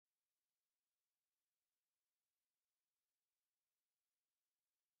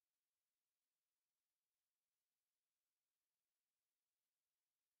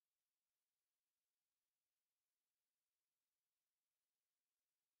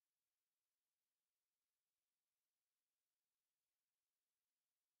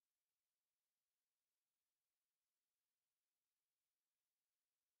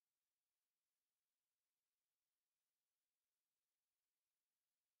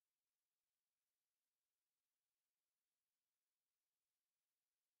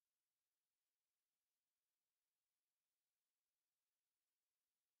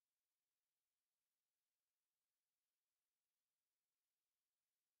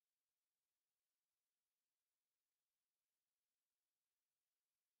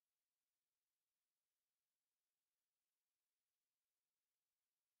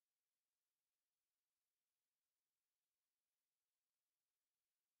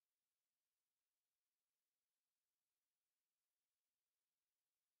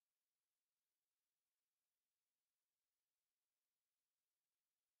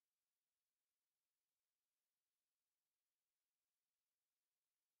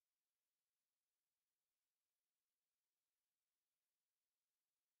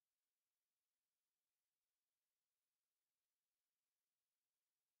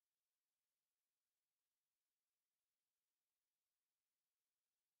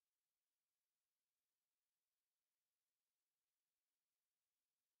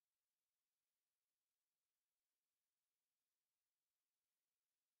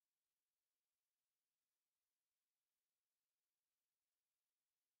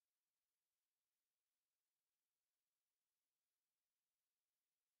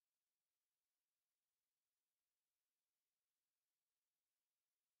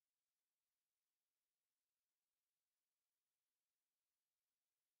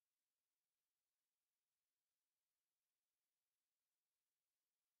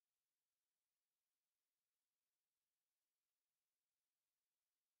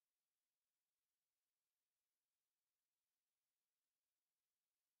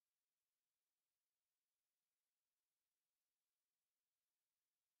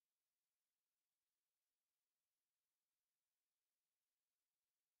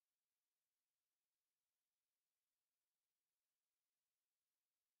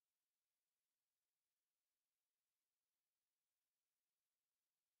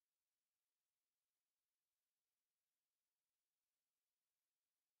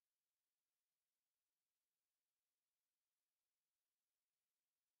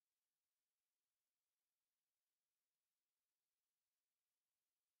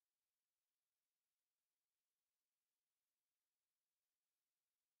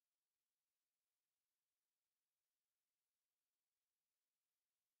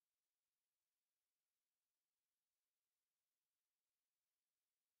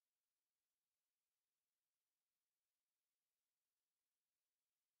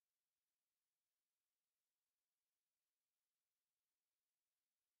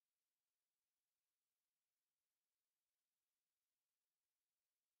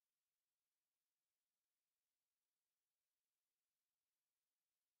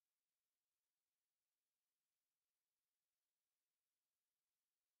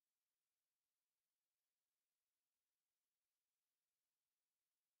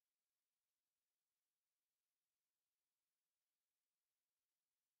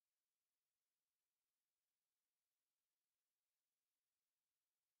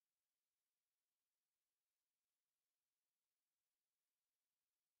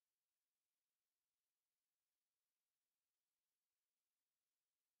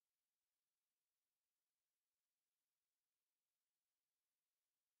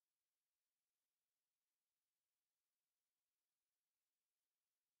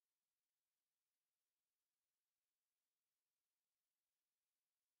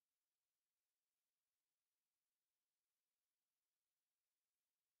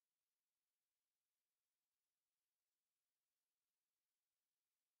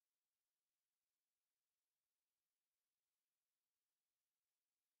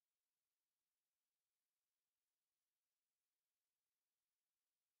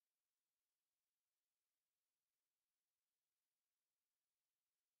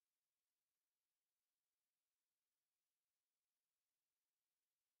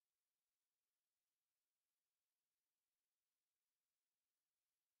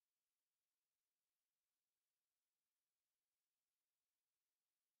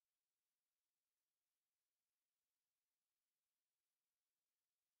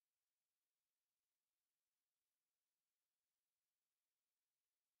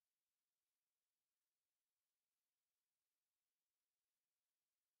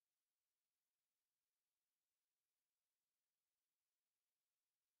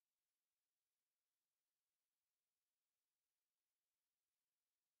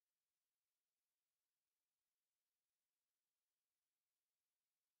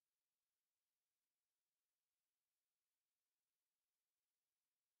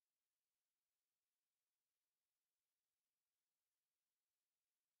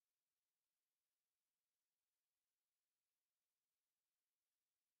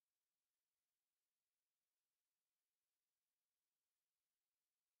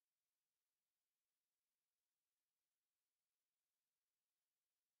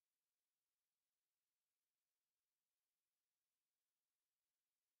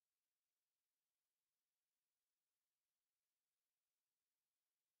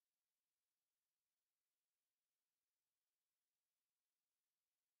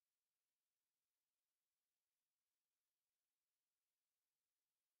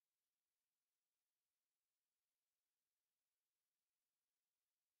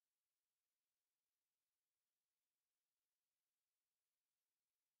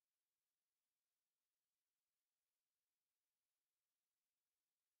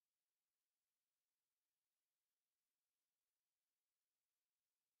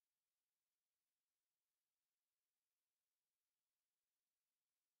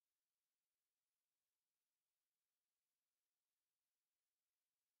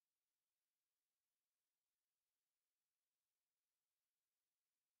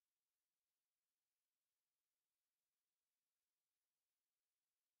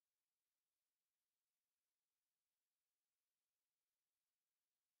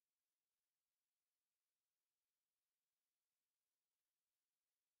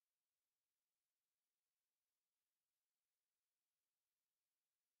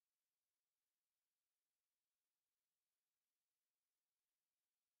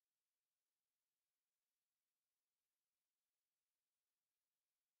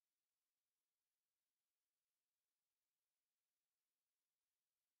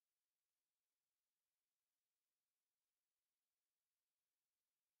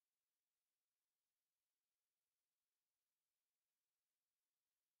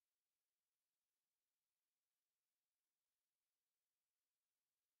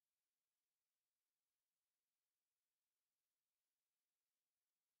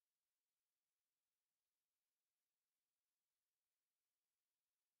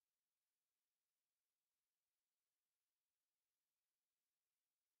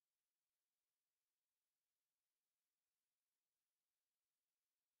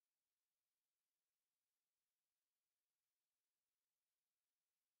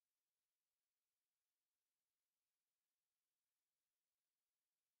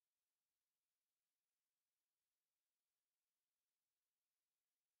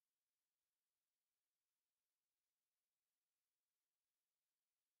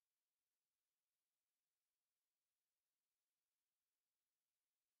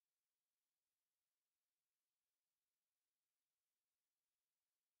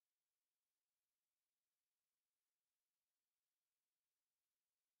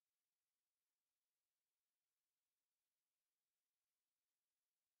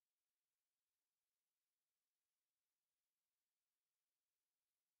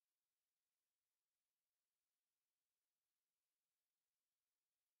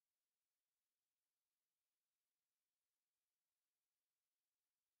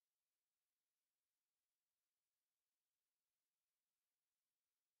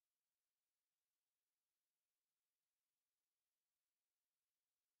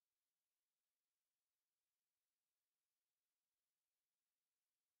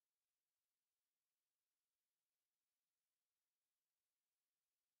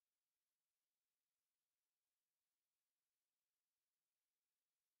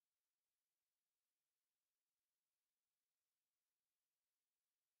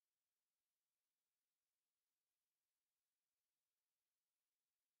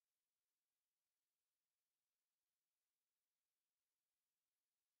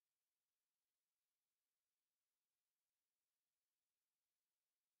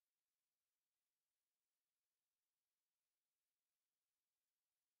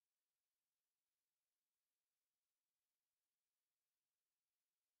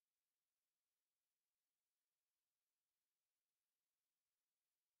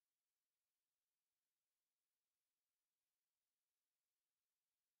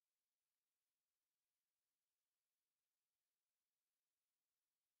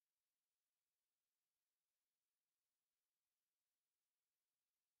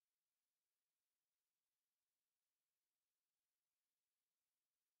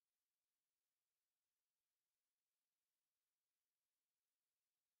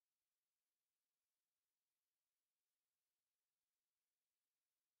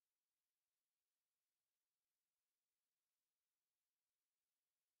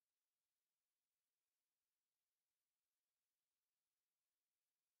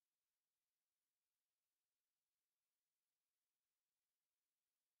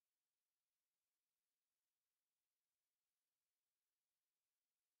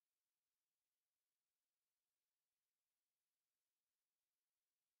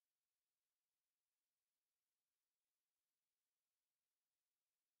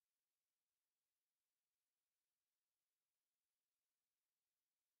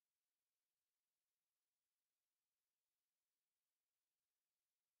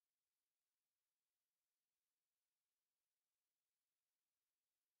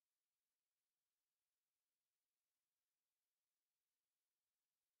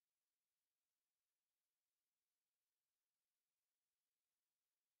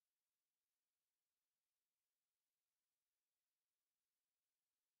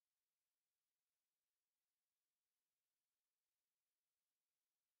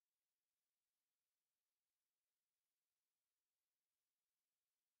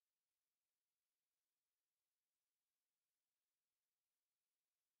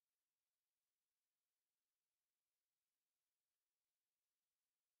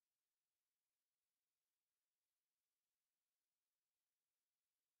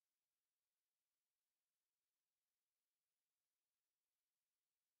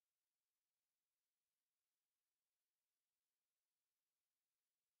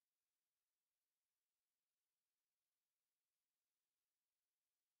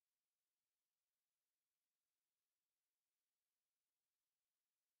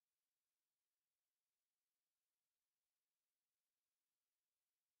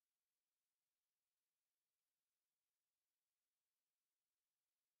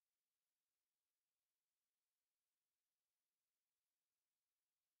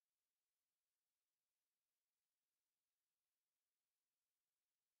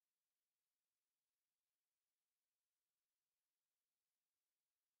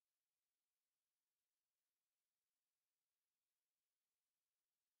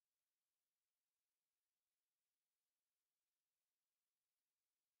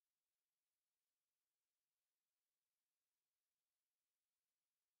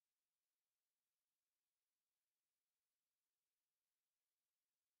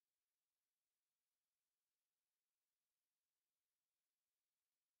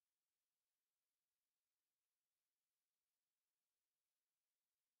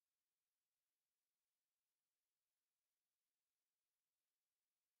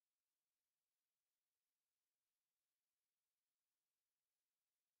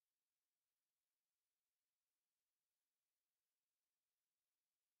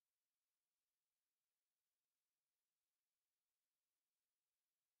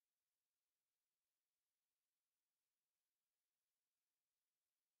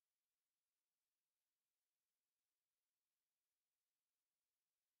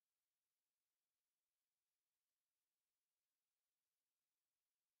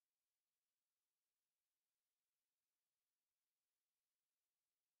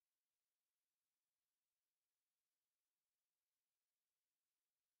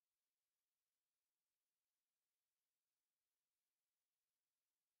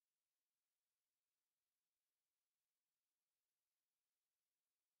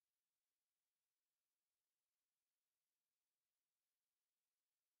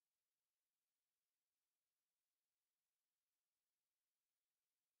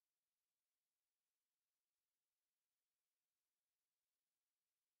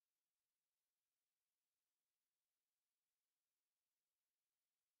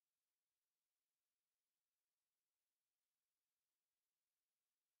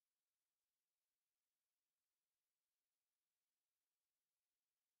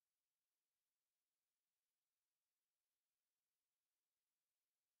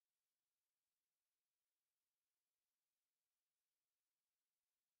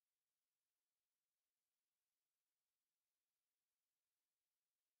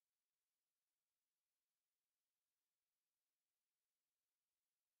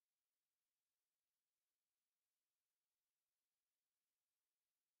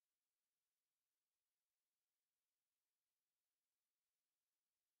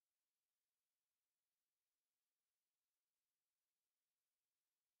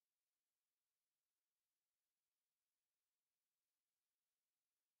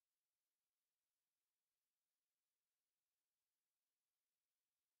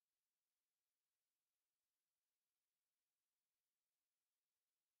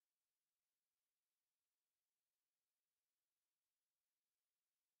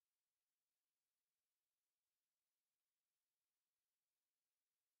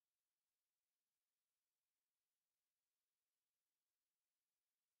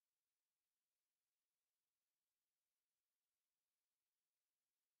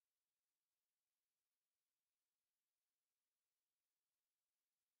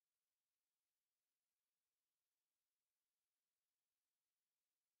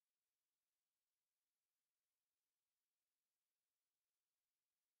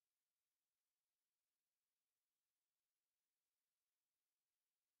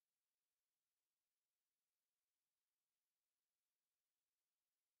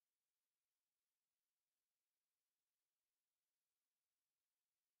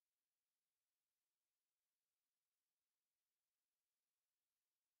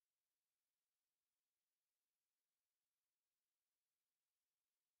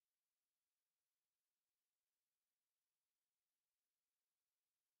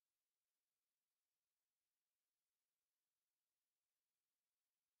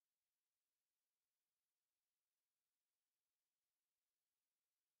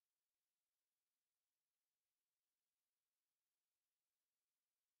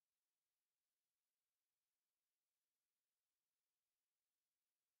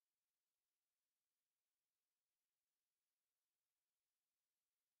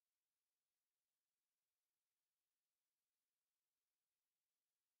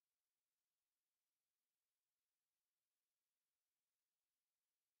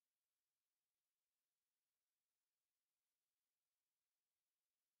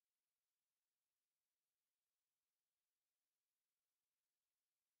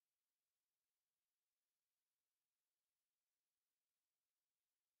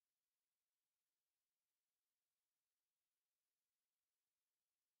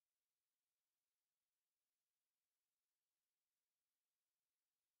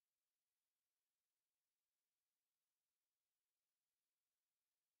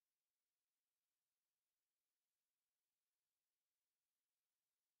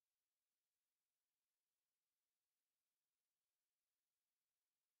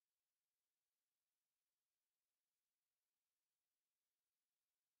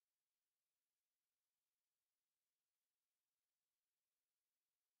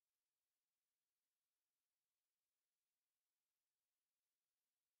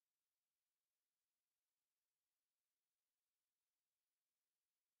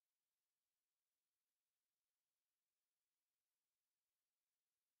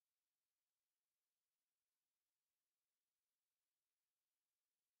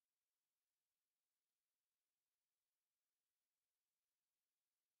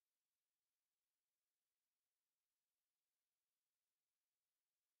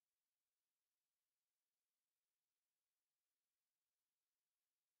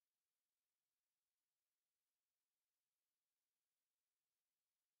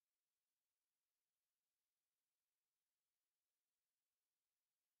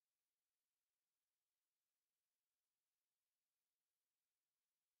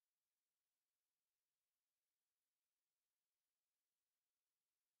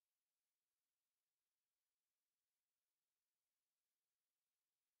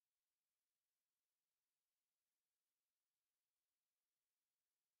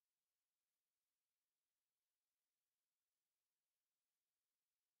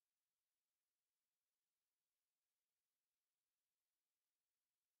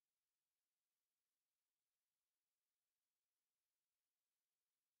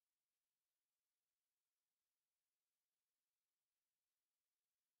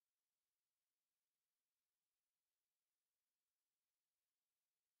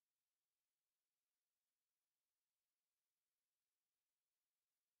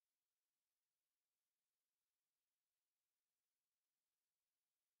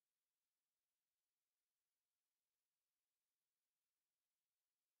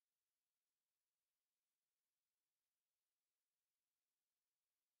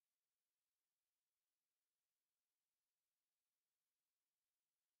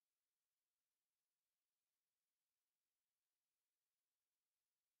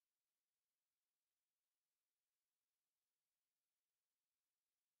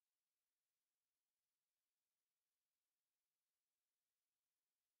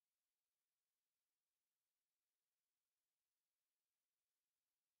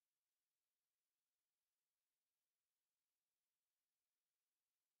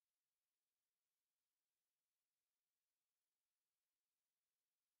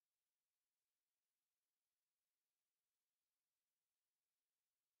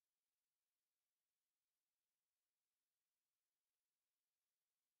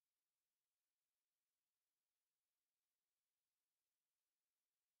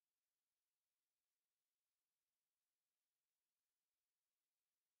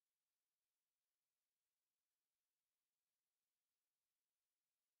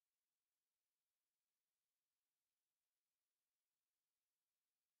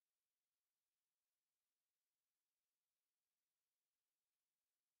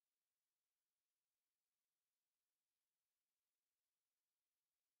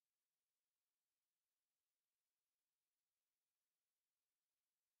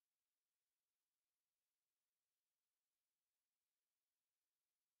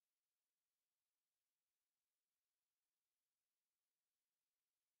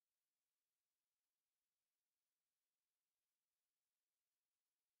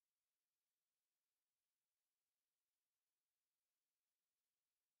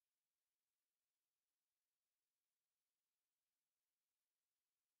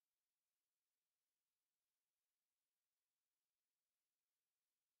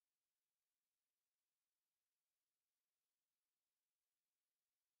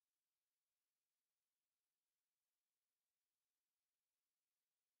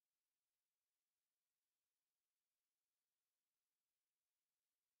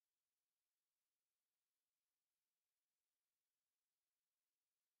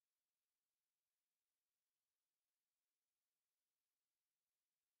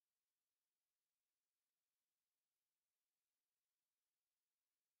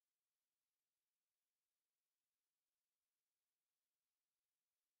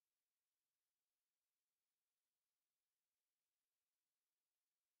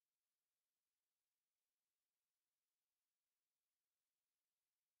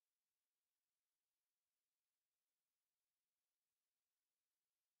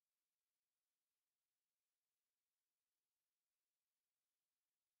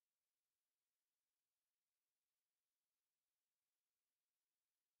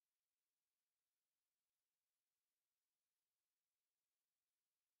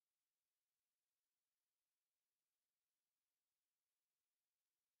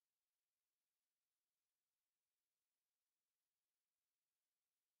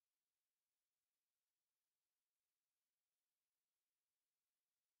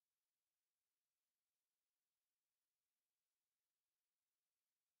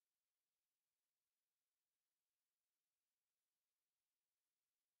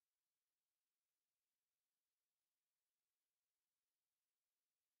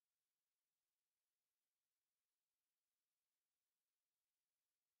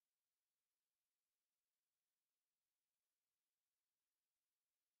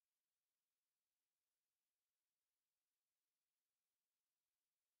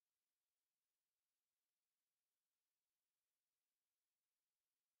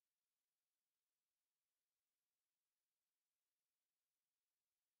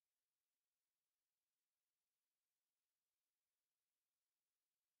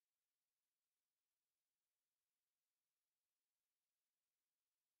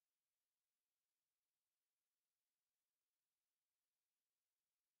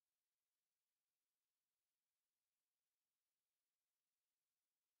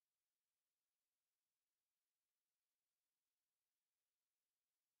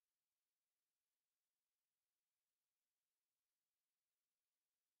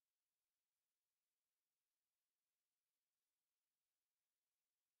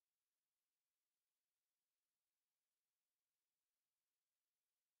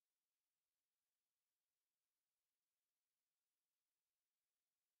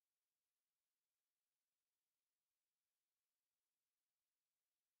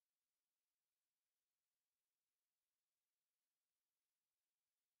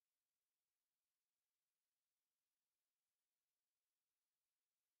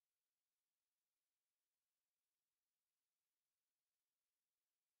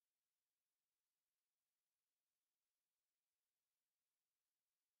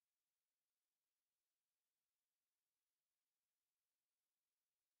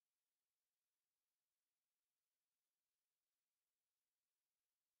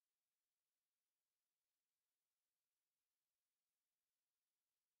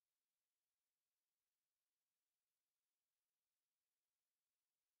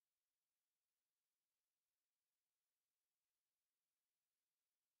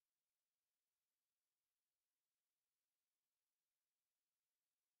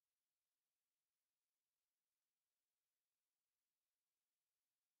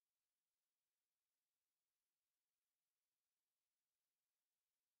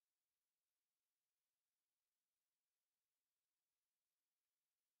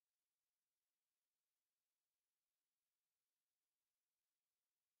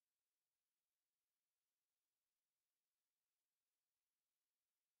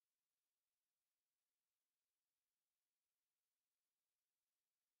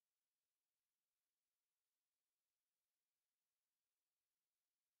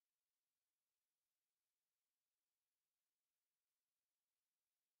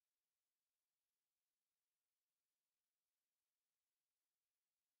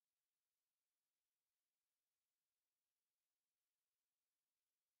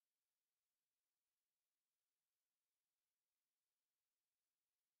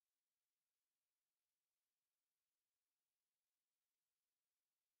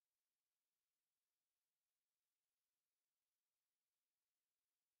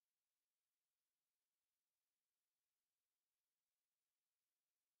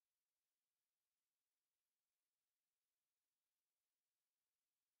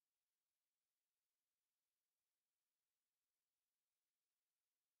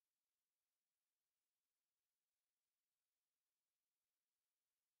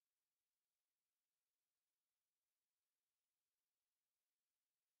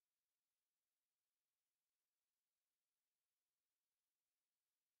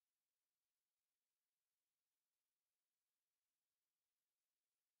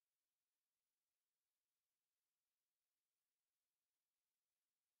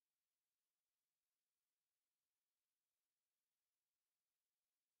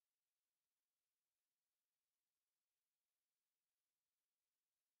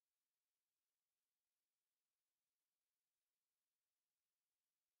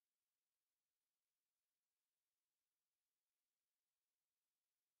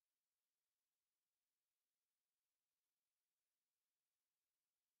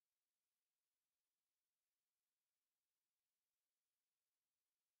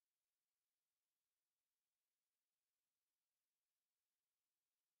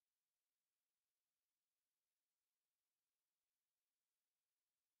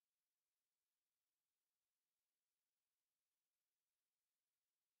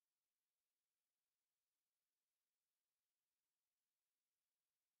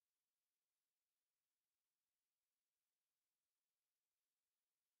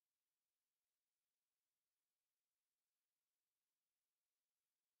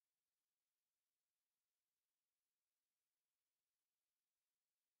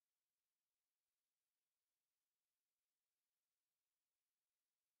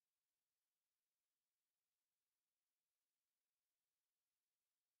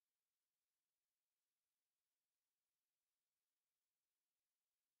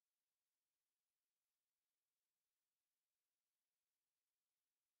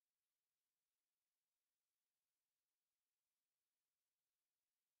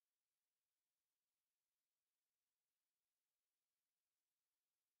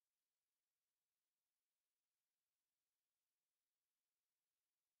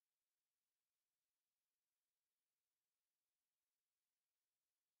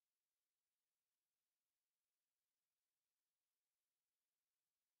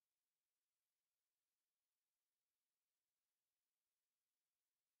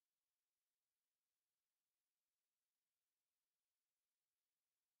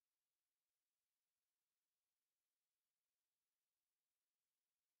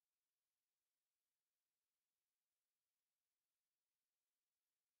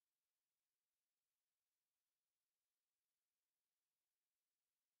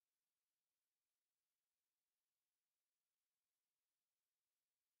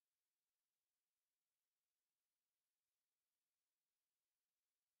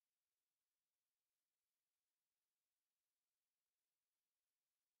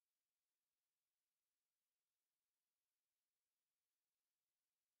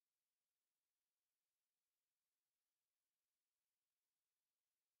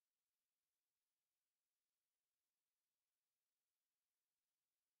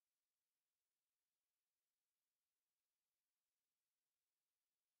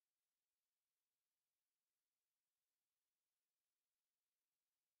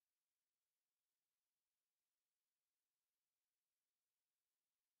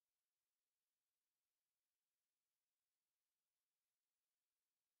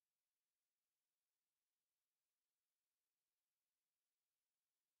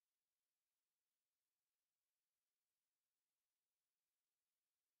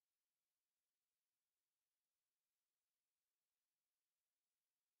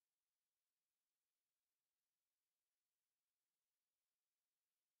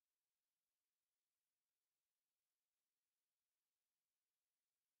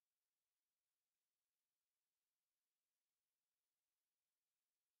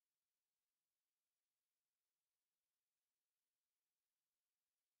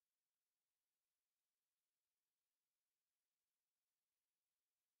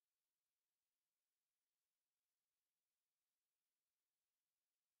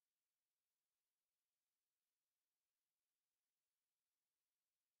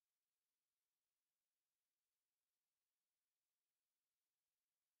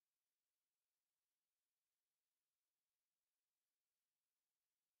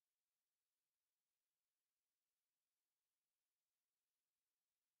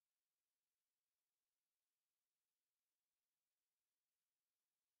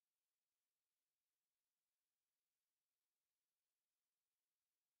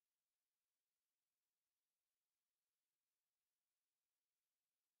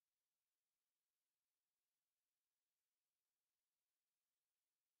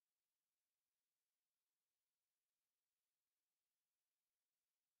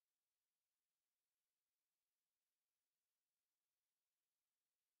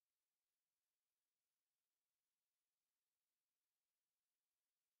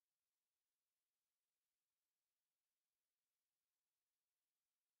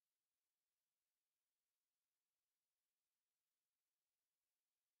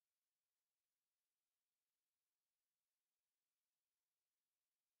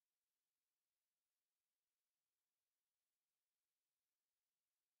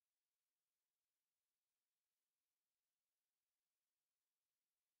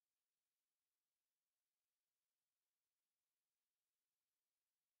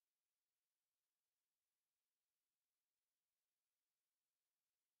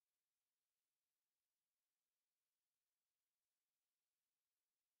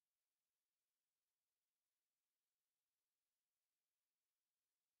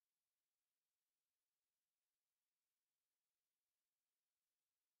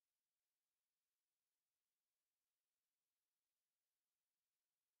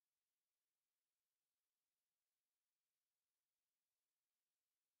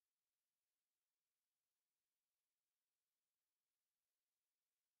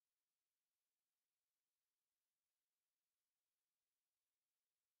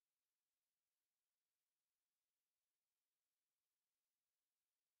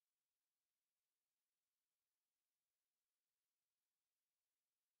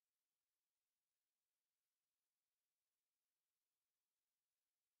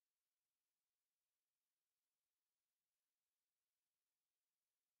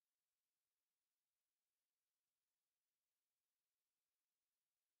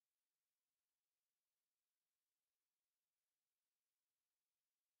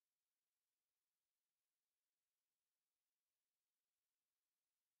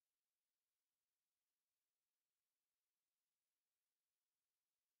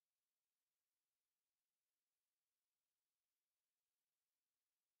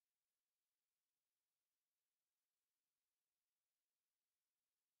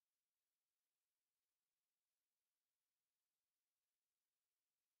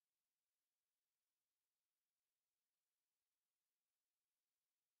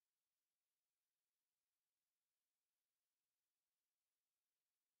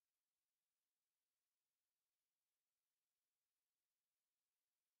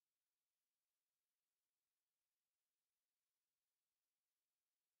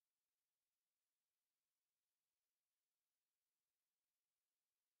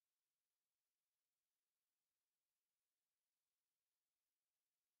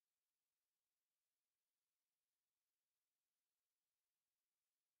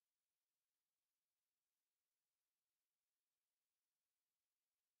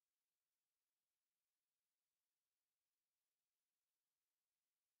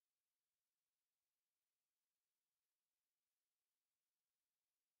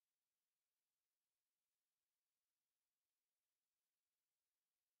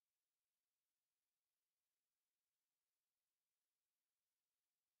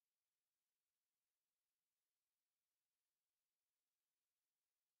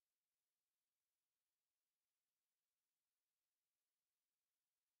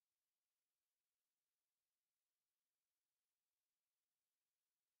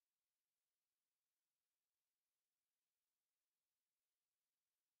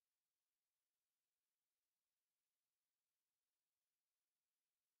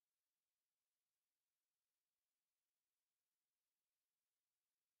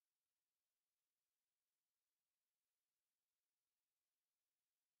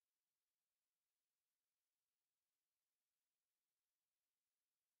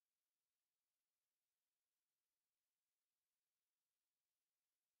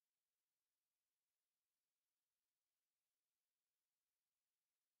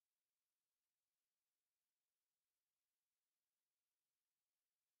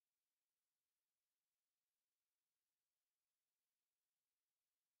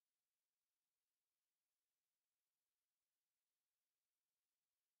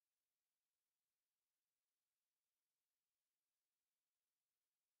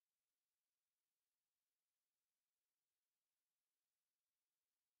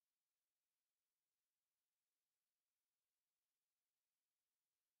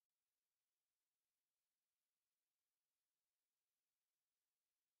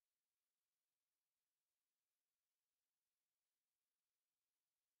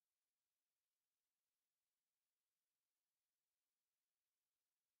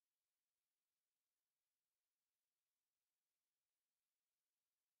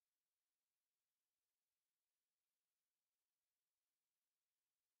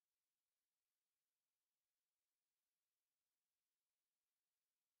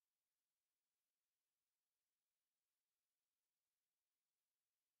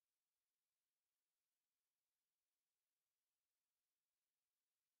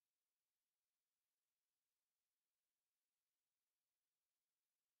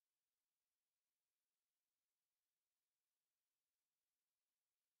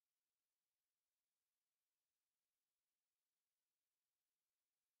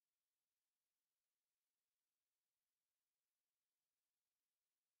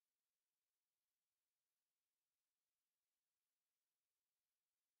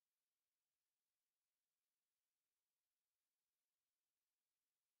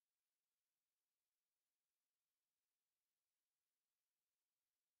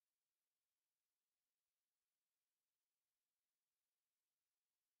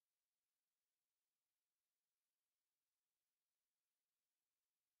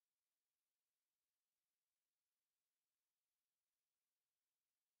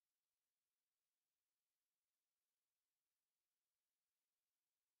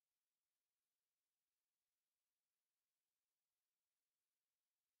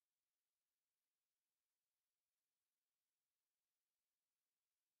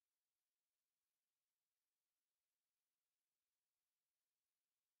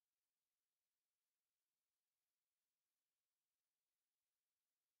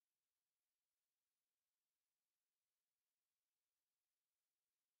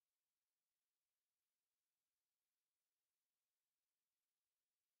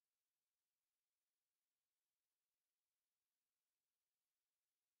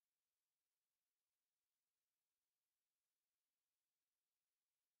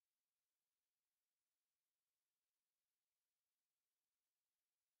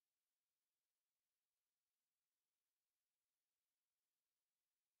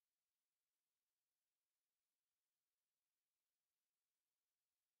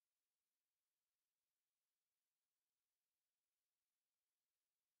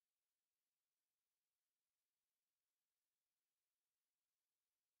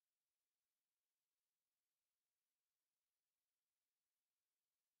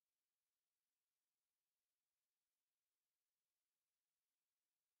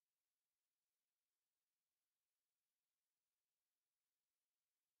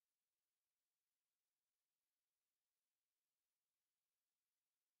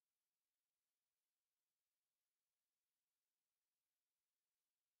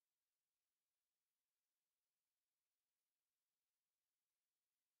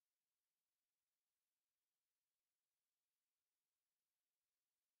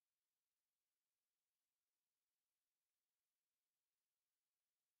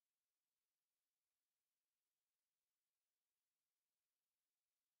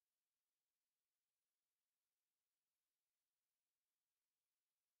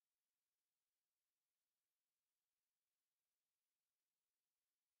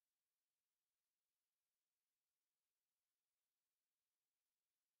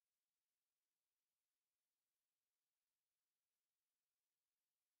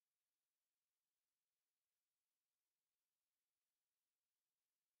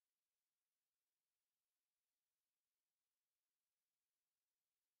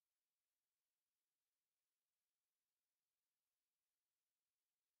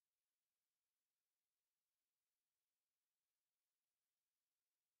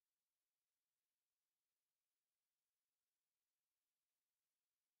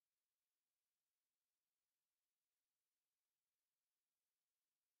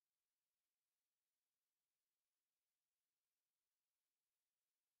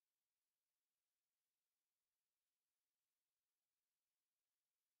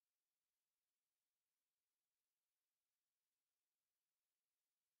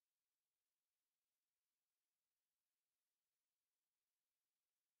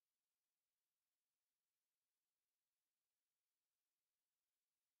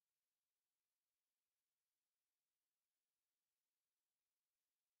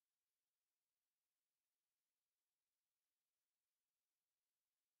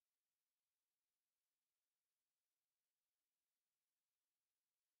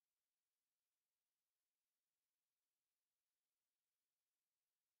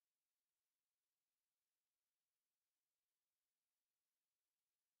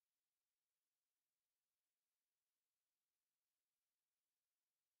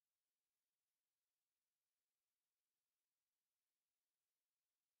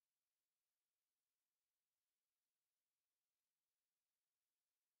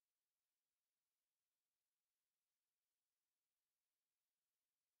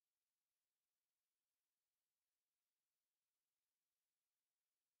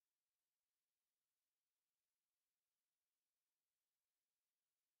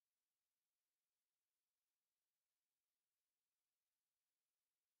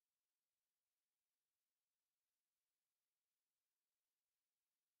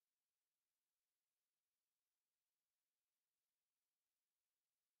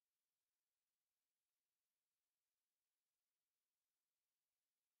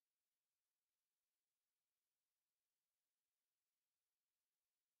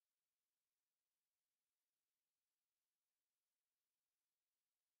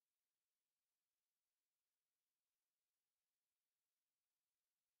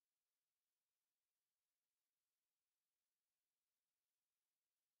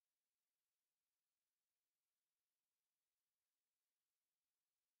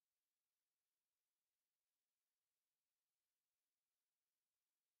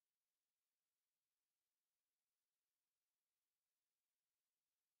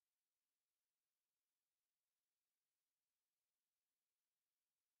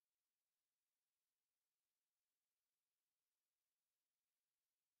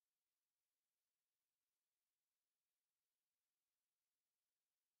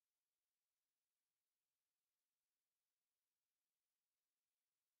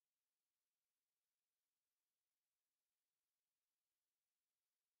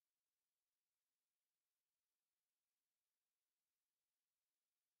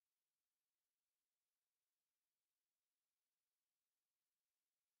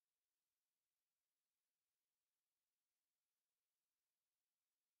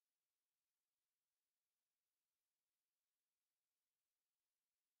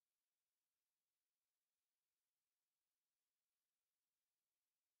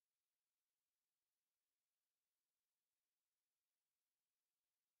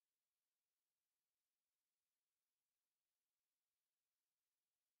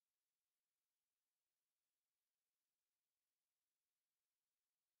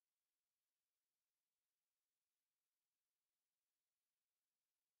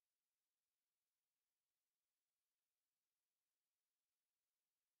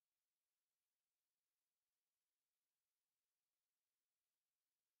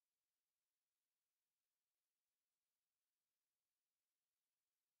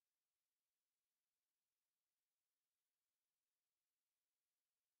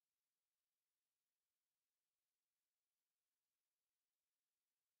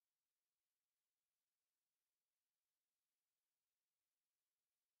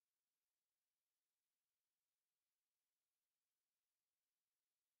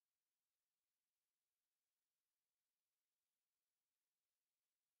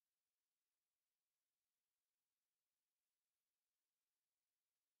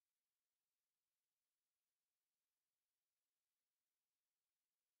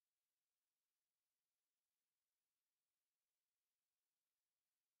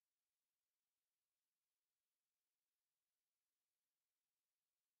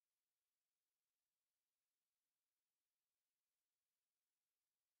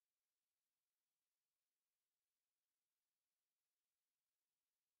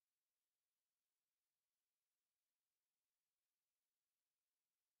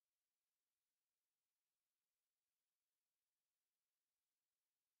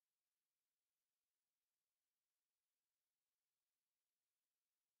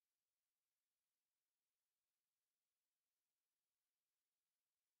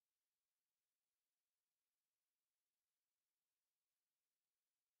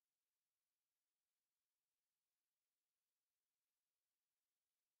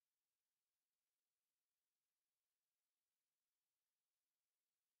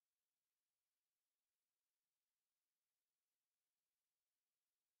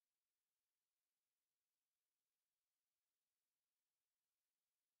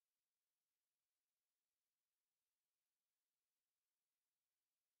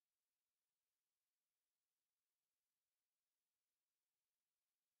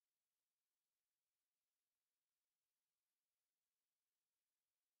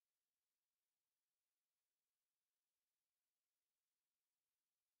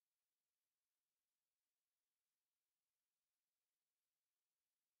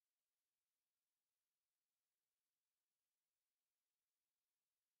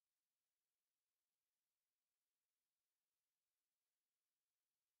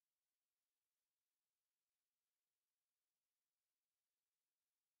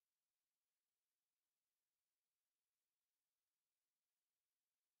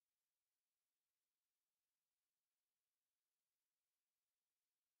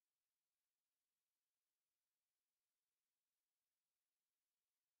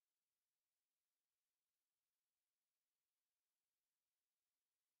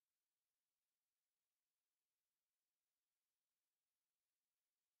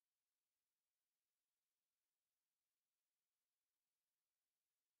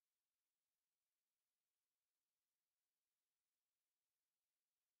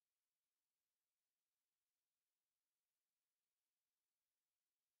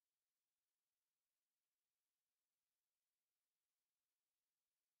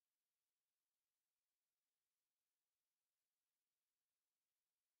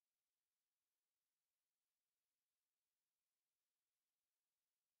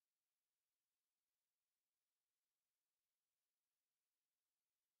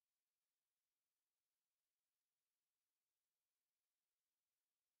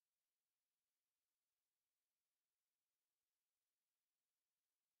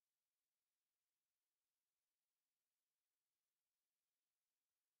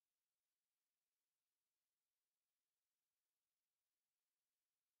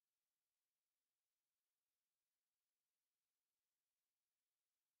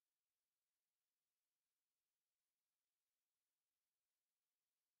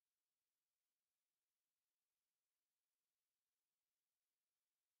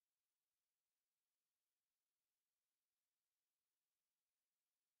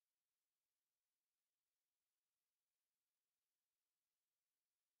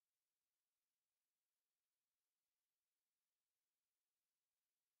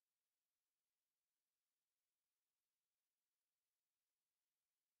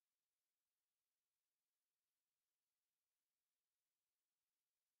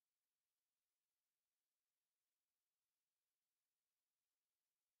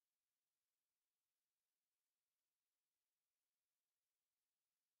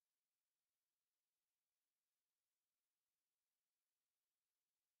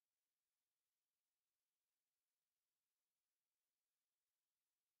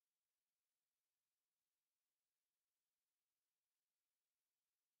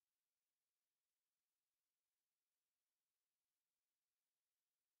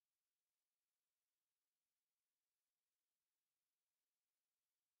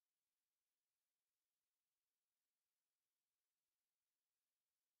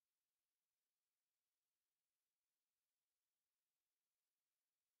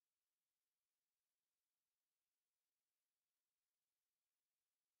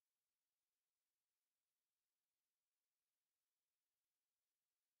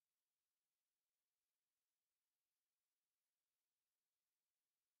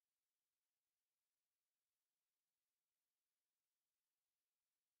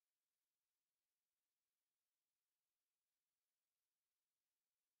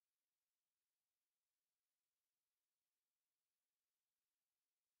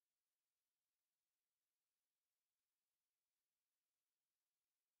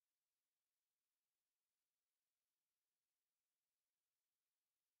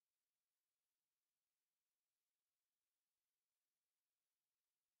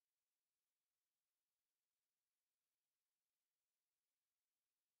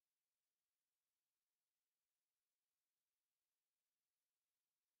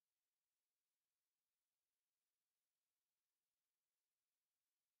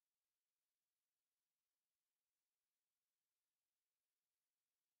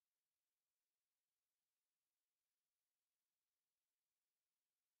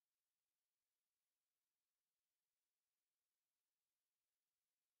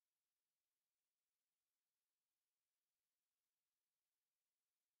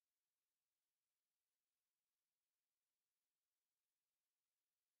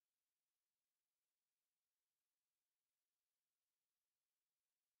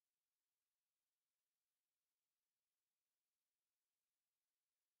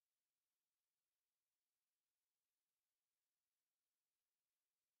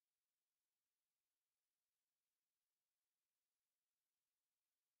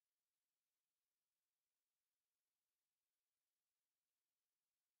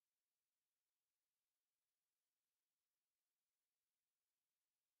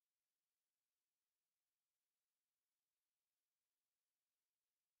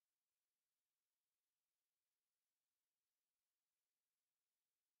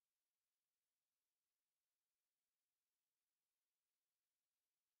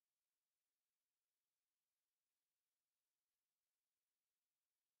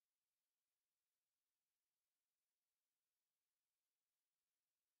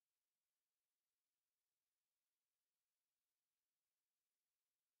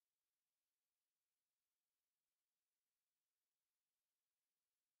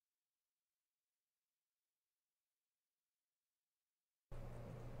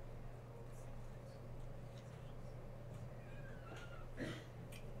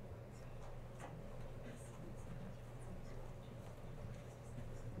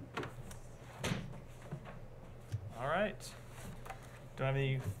don't have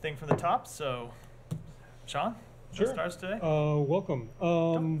anything from the top, so Sean, Sure. starts today. Welcome.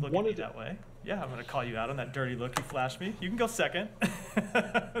 Don't look at me that way. Yeah, I'm going to call you out on that dirty look you flashed me. You can go second.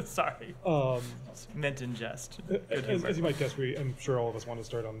 Sorry. Meant in jest. As you might guess, I'm sure all of us want to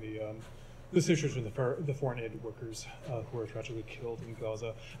start on the situation of the foreign aid workers who were tragically killed in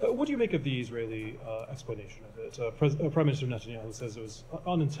Gaza. What do you make of the Israeli explanation of it? Prime Minister Netanyahu says it was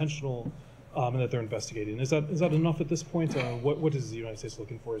unintentional and that they're investigating. Is that enough at this point? What is the United States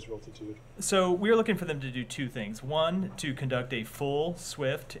looking for Israel to do? So we're looking for them to do two things. One, to conduct a full,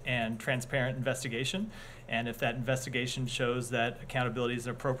 swift, and transparent investigation. And if that investigation shows that accountability is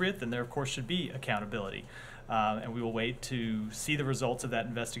appropriate, then there, of course, should be accountability. And we will wait to see the results of that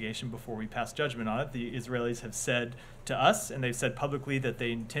investigation before we pass judgment on it. The Israelis have said to us, and they've said publicly, that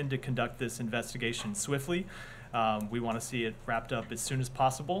they intend to conduct this investigation swiftly. We want to see it wrapped up as soon as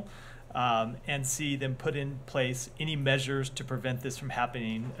possible. And see them put in place any measures to prevent this from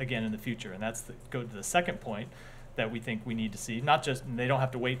happening again in the future. And that's go to the second point that we think we need to see. Not just, they don't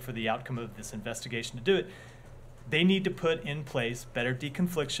have to wait for the outcome of this investigation to do it. They need to put in place better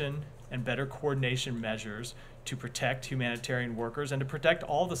deconfliction and better coordination measures to protect humanitarian workers and to protect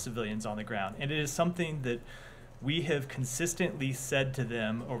all the civilians on the ground. And it is something that we have consistently said to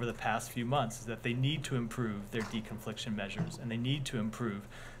them over the past few months, is that they need to improve their deconfliction measures and they need to improve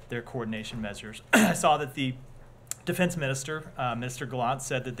their coordination measures. I saw that the defense minister, Minister Gallant,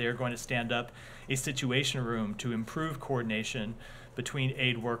 said that they're going to stand up a situation room to improve coordination between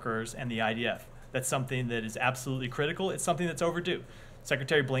aid workers and the IDF. That's something that is absolutely critical. It's something that's overdue.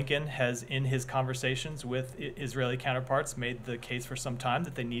 Secretary Blinken has, in his conversations with Israeli counterparts, made the case for some time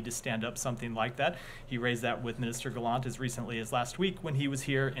that they need to stand up something like that. He raised that with Minister Gallant as recently as last week when he was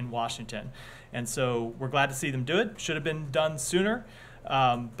here in Washington. And so we're glad to see them do it. Should have been done sooner.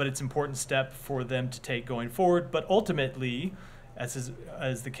 But it's an important step for them to take going forward. But ultimately, as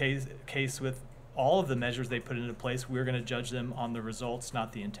the case with all of the measures they put into place, we're going to judge them on the results,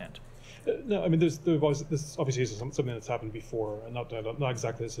 not the intent. No, I mean, this obviously is something that's happened before, and not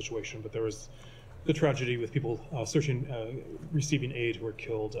exactly the situation, but there was the tragedy with people receiving aid who were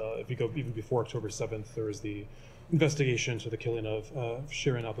killed. If you go even before October 7th, there was the investigation to the killing of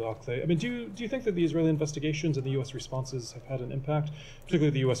Shirin Abu Akleh. I mean, do you think that the Israeli investigations and the U.S. responses have had an impact,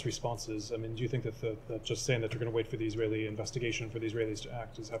 particularly the U.S. responses? I mean, do you think that just saying that you're going to wait for the Israeli investigation for the Israelis to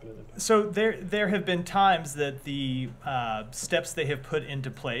act is having an impact? So there have been times that the steps they have put into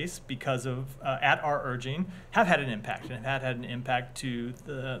place because of at our urging have had an impact and have had an impact to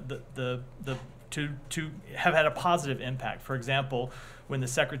to have had a positive impact. For example, when the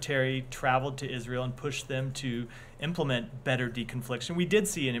secretary traveled to Israel and pushed them to implement better deconfliction, we did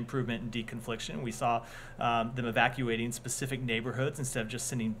see an improvement in deconfliction. We saw them evacuating specific neighborhoods instead of just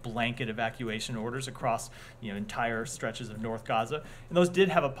sending blanket evacuation orders across entire stretches of North Gaza. And those did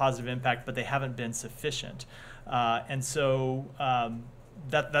have a positive impact, but they haven't been sufficient. And so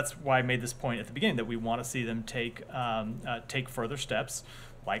that's why I made this point at the beginning, that we want to see them take further steps,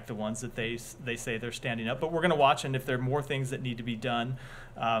 like the ones that they say they're standing up. But we're going to watch, and if there are more things that need to be done,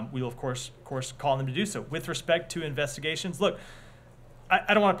 we will, of course call them to do so. With respect to investigations, look,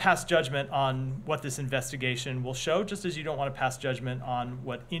 I don't want to pass judgment on what this investigation will show, just as you don't want to pass judgment on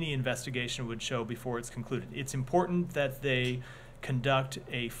what any investigation would show before it's concluded. It's important that they conduct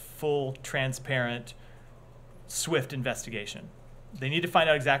a full, transparent, swift investigation. They need to find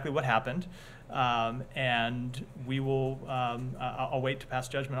out exactly what happened. And we will. I'll wait to pass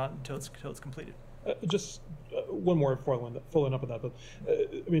judgment on it until it's completed. Just one more following up on that. But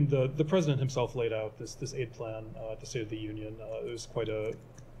I mean, the president himself laid out this aid plan at the State of the Union. It was quite a.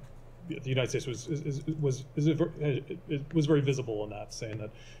 The United States was very visible in that, saying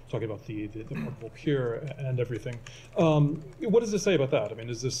that, talking about the portable pier and everything. What does this say about that? I mean,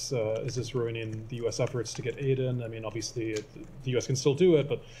 is this ruining the U.S. efforts to get aid in? I mean, obviously the U.S. can still do it,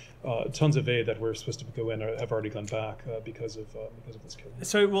 but tons of aid that were supposed to go in have already gone back because of this killing.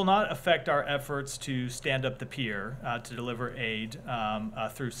 So it will not affect our efforts to stand up the pier to deliver aid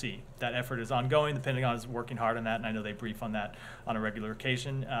through sea. That effort is ongoing. The Pentagon is working hard on that, and I know they brief on that on a regular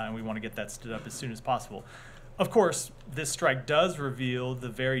occasion, and we want to get that stood up as soon as possible. Of course, this strike does reveal the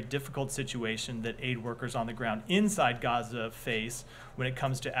very difficult situation that aid workers on the ground inside Gaza face when it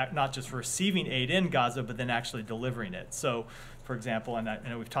comes to not just receiving aid in Gaza, but then actually delivering it. So, for example, and I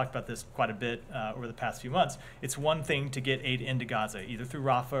know we've talked about this quite a bit over the past few months, it's one thing to get aid into Gaza, either through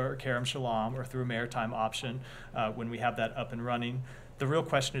Rafah or Kerem Shalom or through a maritime option when we have that up and running. The real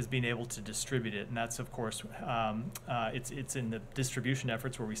question is being able to distribute it, and that's, of course, it's in the distribution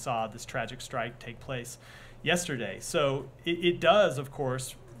efforts where we saw this tragic strike take place yesterday. So it does, of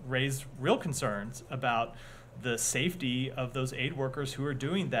course, raise real concerns about the safety of those aid workers who are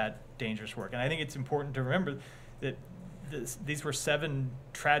doing that dangerous work. And I think it's important to remember that these were 7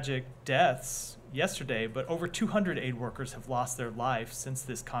 tragic deaths yesterday, but over 200 aid workers have lost their life since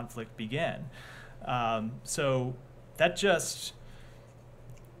this conflict began. So that just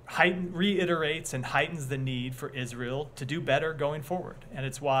reiterates and heightens the need for Israel to do better going forward. And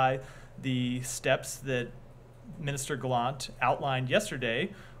it's why the steps that Minister Gallant outlined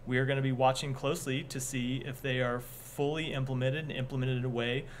yesterday, we are going to be watching closely to see if they are fully implemented and implemented in a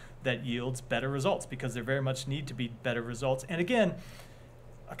way that yields better results, because there very much need to be better results. And again,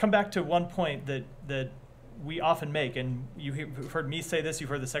 I'll come back to one point that we often make, and you've heard me say this,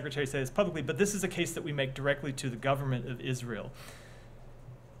 you've heard the Secretary say this publicly, but this is a case that we make directly to the government of Israel.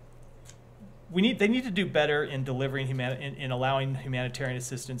 They need to do better in delivering in allowing humanitarian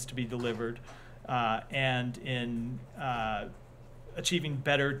assistance to be delivered, and in achieving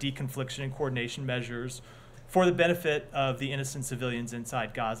better deconfliction and coordination measures for the benefit of the innocent civilians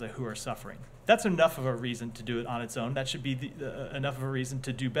inside Gaza who are suffering. That's enough of a reason to do it on its own. That should be enough of a reason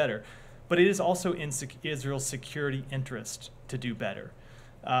to do better. But it is also in Israel's security interest to do better.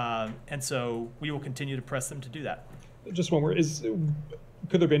 And so we will continue to press them to do that. Just one more.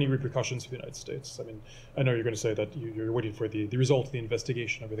 Could there be any repercussions for the United States? I mean, I know you're going to say that you're waiting for the result of the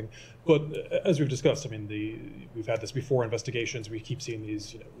investigation and everything, but as we've discussed, I mean, we've had this before, investigations. We keep seeing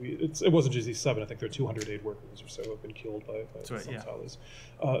these. It wasn't just these 7. I think there are 200 aid workers or so who have been killed by some Saudis.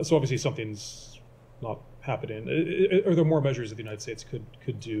 So obviously something's not happening. Are there more measures that the United States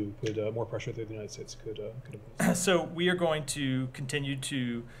could do? More pressure that the United States could impose? So we are going to continue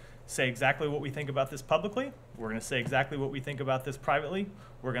to say exactly what we think about this publicly. We're going to say exactly what we think about this privately.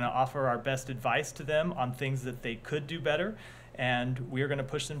 We're going to offer our best advice to them on things that they could do better, and we are going to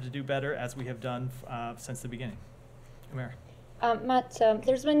push them to do better as we have done since the beginning. Mary. Matt,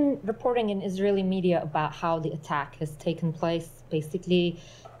 there's been reporting in Israeli media about how the attack has taken place. Basically,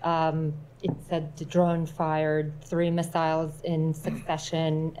 it said the drone fired 3 missiles in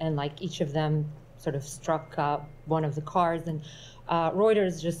succession, and like each of them sort of struck one of the cars. And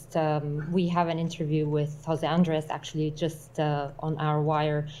Reuters just, we have an interview with Jose Andres actually just on our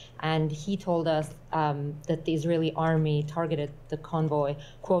wire, and he told us that the Israeli army targeted the convoy,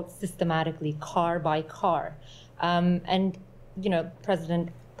 quote, systematically, car by car. And,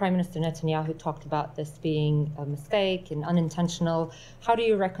 Prime Minister Netanyahu talked about this being a mistake and unintentional. How do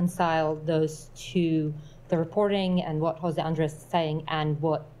you reconcile those two, the reporting and what Jose Andres is saying and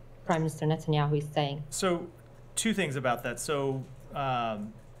what Prime Minister Netanyahu is saying? So 2 things about that. So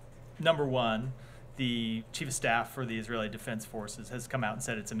number one, the Chief of Staff for the Israeli Defense Forces has come out and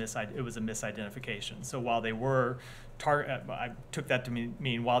said it was a misidentification. So while they were I took that to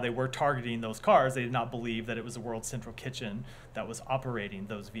mean while they were targeting those cars, they did not believe that it was the World Central Kitchen that was operating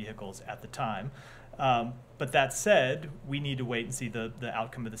those vehicles at the time. But that said, we need to wait and see the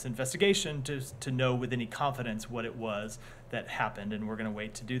outcome of this investigation to know with any confidence what it was that happened, and we're going to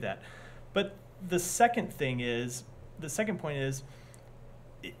wait to do that. But the second point is,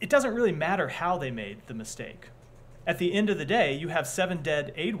 it doesn't really matter how they made the mistake. At the end of the day, you have 7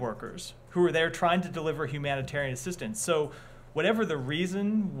 dead aid workers who were there trying to deliver humanitarian assistance. So whatever the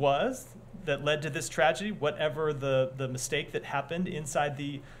reason was that led to this tragedy, whatever the mistake that happened inside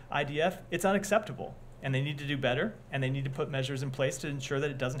the IDF, it's unacceptable. And they need to do better, and they need to put measures in place to ensure that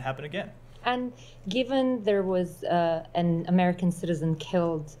it doesn't happen again. And given there was an American citizen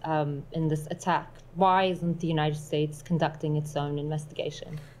killed in this attack, why isn't the United States conducting its own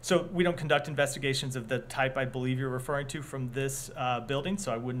investigation? So we don't conduct investigations of the type I believe you're referring to from this building,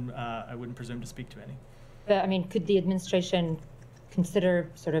 so I wouldn't presume to speak to any. But I mean, could the administration consider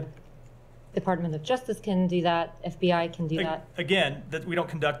sort of Department of Justice can do that, FBI can do that? Again, we don't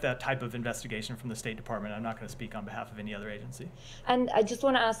conduct that type of investigation from the State Department. I'm not going to speak on behalf of any other agency. And I just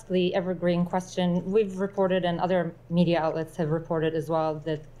want to ask the evergreen question. We've reported, and other media outlets have reported as well,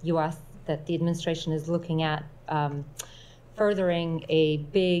 that that the administration is looking at furthering a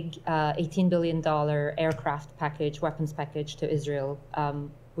big $18 billion aircraft package, weapons package to Israel.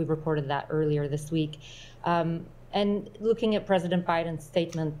 We reported that earlier this week. And looking at President Biden's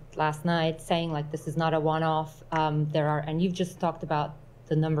statement last night, saying like this is not a one-off, and you've just talked about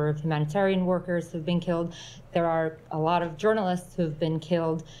the number of humanitarian workers who've been killed. There are a lot of journalists who've been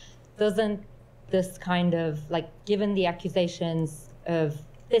killed. Doesn't this kind of, like, given the accusations of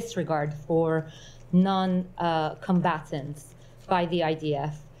disregard for non-combatants by the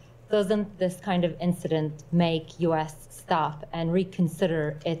IDF, doesn't this kind of incident make U.S. stop and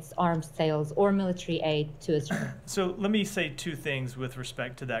reconsider its arms sales or military aid to Israel? So let me say two things with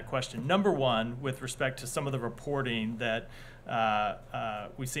respect to that question. Number one, with respect to some of the reporting that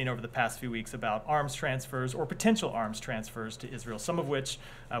we've seen over the past few weeks about arms transfers or potential arms transfers to Israel, some of which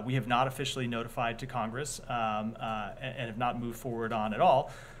we have not officially notified to Congress and have not moved forward on at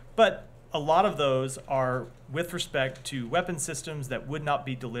all. But a lot of those are with respect to weapon systems that would not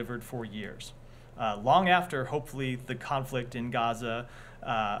be delivered for years. Long after, hopefully, the conflict in Gaza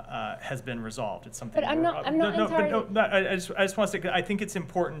has been resolved. It's something. But I'm not entirely. I just want to say, I think it's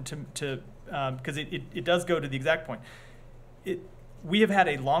important to because it does go to the exact point. We have had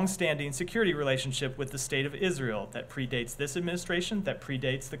a long-standing security relationship with the state of Israel that predates this administration, that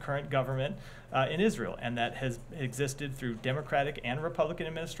predates the current government in Israel, and that has existed through Democratic and Republican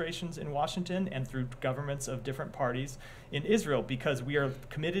administrations in Washington and through governments of different parties in Israel, because we are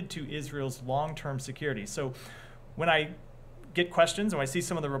committed to Israel's long-term security. So when I get questions, and I see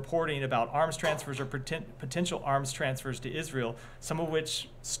some of the reporting about arms transfers or potential arms transfers to Israel, some of which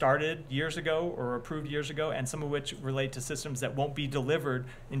started years ago or approved years ago, and some of which relate to systems that won't be delivered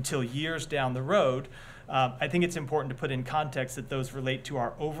until years down the road. I think it's important to put in context that those relate to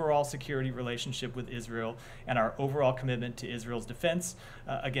our overall security relationship with Israel and our overall commitment to Israel's defense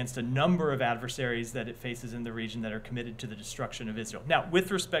against a number of adversaries that it faces in the region that are committed to the destruction of Israel. Now,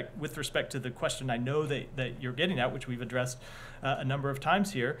 with respect to the question I know that you're getting at, which we've addressed a number of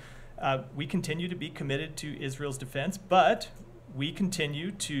times here, we continue to be committed to Israel's defense, but we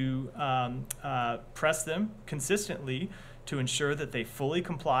continue to press them consistently to ensure that they fully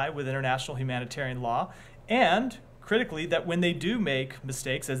comply with international humanitarian law, and critically, that when they do make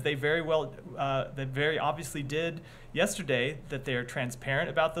mistakes, as they very obviously did yesterday, that they are transparent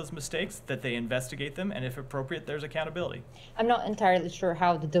about those mistakes, that they investigate them, and if appropriate, there's accountability. I'm not entirely sure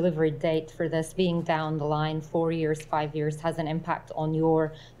how the delivery date for this being down the line 4 years, 5 years has an impact on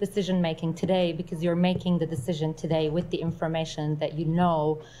your decision making today, because you're making the decision today with the information that you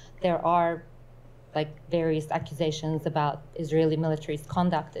know there are various accusations about Israeli military's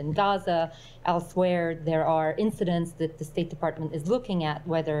conduct in Gaza. Elsewhere, there are incidents that the State Department is looking at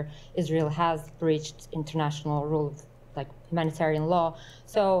whether Israel has breached international rules like humanitarian law.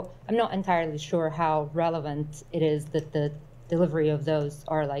 So I'm not entirely sure how relevant it is that the delivery of those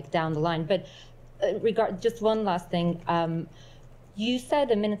are down the line. But just one last thing. You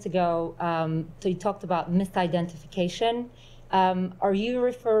said a minute ago, so you talked about misidentification. Are you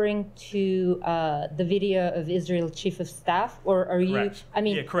referring to the video of Israel Chief of Staff, or are you? Correct. I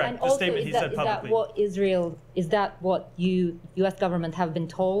mean, yeah, correct. And the also, statement he said publicly. Is that what U.S. government have been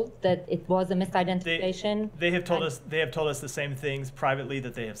told, that it was a misidentification? They have told us. They have told us the same things privately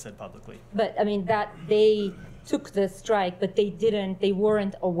that they have said publicly. But I mean that they took the strike, but they didn't. They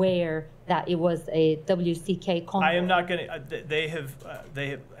weren't aware that it was a WCK convoy. I am not going to. They have.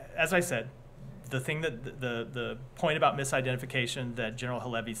 As I said. The thing that the point about misidentification that General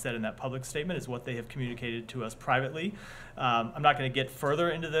Halevi said in that public statement is what they have communicated to us privately. I'm not going to get further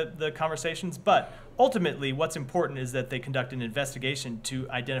into the conversations, but ultimately what's important is that they conduct an investigation to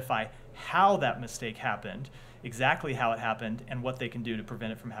identify how that mistake happened, exactly how it happened, and what they can do to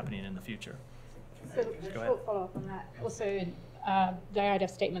prevent it from happening in the future. So, short follow-up on that. Also, the IDF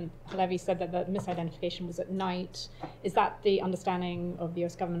statement, Halevi said that the misidentification was at night. Is that the understanding of the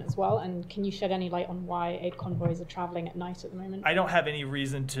U.S. government as well? And can you shed any light on why aid convoys are traveling at night at the moment? I don't have any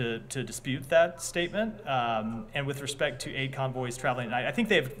reason to dispute that statement. And with respect to aid convoys traveling at night, I think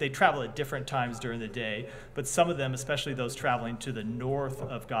they travel at different times during the day, but some of them, especially those traveling to the north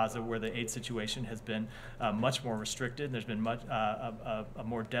of Gaza, where the aid situation has been much more restricted, and there's been a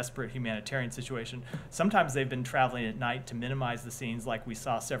more desperate humanitarian situation. Sometimes they've been traveling at night to minimize the scenes like we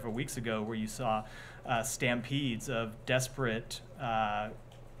saw several weeks ago, where you saw stampedes of desperate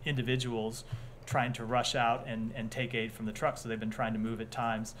individuals trying to rush out and take aid from the trucks. So they've been trying to move at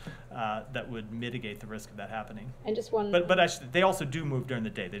times that would mitigate the risk of that happening. And just one. But they also do move during the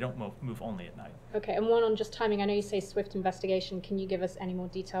day. They don't move only at night. Okay, and one on just timing. I know you say swift investigation. Can you give us any more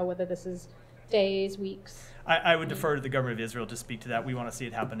detail, whether this is days, weeks? I would defer to the government of Israel to speak to that. We want to see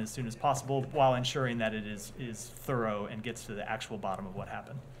it happen as soon as possible, while ensuring that it is thorough and gets to the actual bottom of what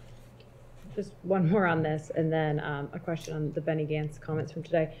happened. Just one more on this, and then a question on the Benny Gantz comments from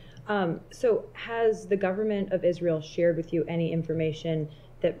today. So has the government of Israel shared with you any information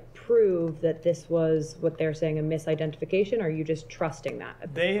that prove that this was what they're saying, a misidentification, or are you just trusting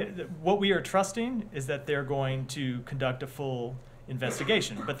that? What we are trusting is that they're going to conduct a full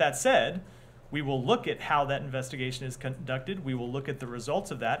investigation. But that said, We will look at how that investigation is conducted. We will look at the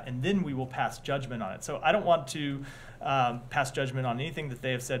results of that, and then we will pass judgment on it. So I don't want to pass judgment on anything that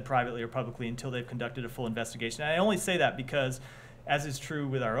they have said privately or publicly until they've conducted a full investigation. And I only say that because, as is true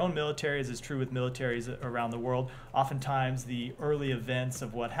with our own military, as is true with militaries around the world, oftentimes the early events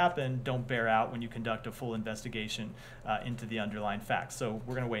of what happened don't bear out when you conduct a full investigation into the underlying facts. So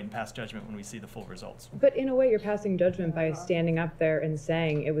we're going to wait and pass judgment when we see the full results. But in a way, you're passing judgment by standing up there and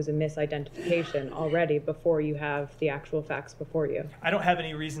saying it was a misidentification already before you have the actual facts before you. I don't have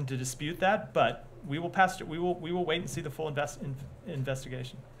any reason to dispute that, but we will wait and see the full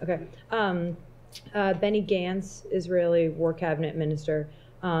investigation. Okay. Benny Gantz, Israeli War Cabinet Minister,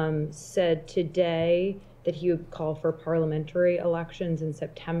 said today that he would call for parliamentary elections in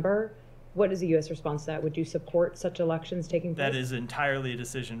September. What is the U.S. response to that? Would you support such elections taking place? That is entirely a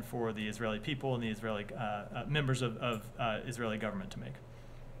decision for the Israeli people and the Israeli members of Israeli government to make.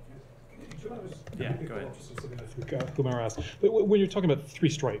 Yeah, go ahead. Kumar asked, when you're talking about 3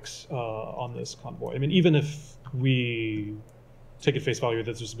 strikes on this convoy, I mean, even if we take at face value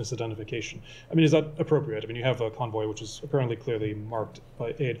that there's misidentification, I mean, is that appropriate? I mean, you have a convoy which is apparently clearly marked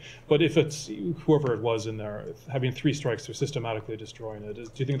by aid, but if it's whoever it was in there, having 3 strikes to systematically destroying it, do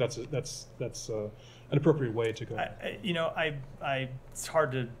you think that's an appropriate way to go? It's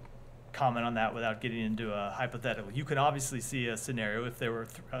hard to comment on that without getting into a hypothetical. You can obviously see a scenario if there were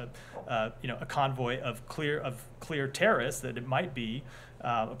a convoy of clear terrorists that it might be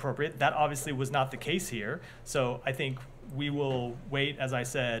appropriate. That obviously was not the case here. So I think we will wait, as I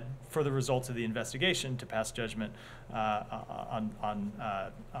said, for the results of the investigation to pass judgment on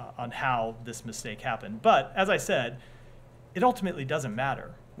how this mistake happened. But as I said, it ultimately doesn't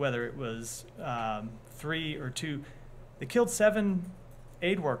matter whether it was 3 or 2. They killed 7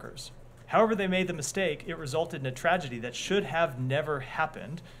 aid workers. However they made the mistake, it resulted in a tragedy that should have never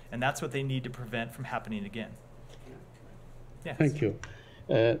happened, and that's what they need to prevent from happening again. Yes. Thank you.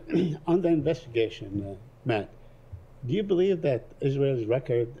 On the investigation, Matt, do you believe that Israel's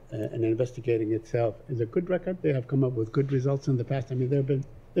record in investigating itself is a good record? They have come up with good results in the past. I mean,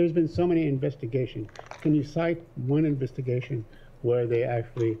 there's been so many investigations. Can you cite one investigation where they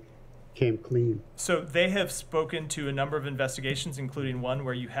actually came clean? So they have spoken to a number of investigations, including one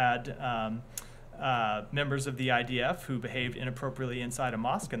where you had members of the IDF who behaved inappropriately inside a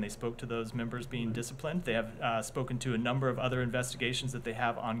mosque, and they spoke to those members being disciplined. They have spoken to a number of other investigations that they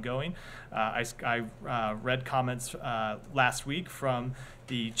have ongoing. I read comments last week from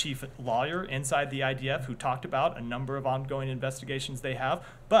the chief lawyer inside the IDF who talked about a number of ongoing investigations they have.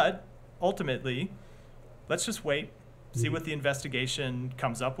 But ultimately, let's just wait, see what the investigation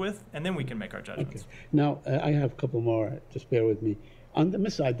comes up with, and then we can make our judgments. Okay. Now, I have a couple more, just bear with me. On the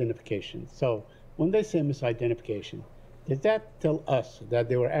misidentification, so when they say misidentification, does that tell us that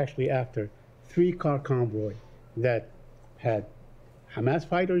they were actually after 3-car convoy that had Hamas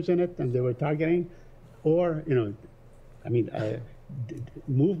fighters in it and they were targeting, or,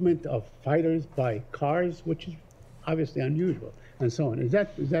 movement of fighters by cars, which is obviously unusual, and so on. Is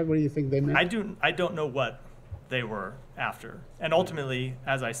that what you think they meant? I don't know what they were after. And ultimately,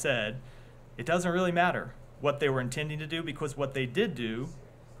 as I said, it doesn't really matter what they were intending to do, because what they did do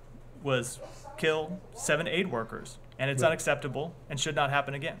was kill 7 aid workers, and it's unacceptable and should not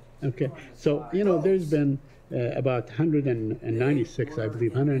happen again. Okay, so there's been about 196, I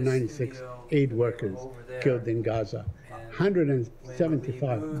believe, 196 aid workers killed in Gaza,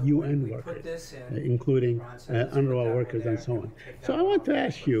 175 UN workers, including UNRWA workers and so on. So I want to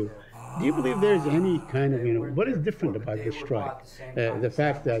ask you, do you believe there's any kind of, what is different about this strike? The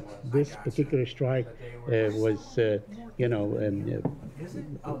fact that this particular strike was,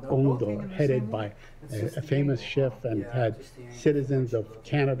 owned or headed by a famous chef and had citizens of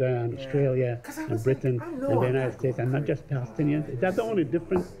Canada and Australia and Britain and the United States, and not just Palestinians. Is that the only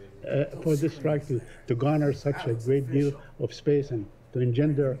difference for this strike to garner such a great deal of space and to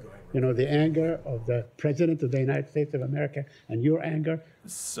engender the anger of the President of the United States of America and your anger?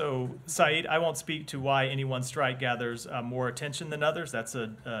 So, Saeed, I won't speak to why any one strike gathers more attention than others. That's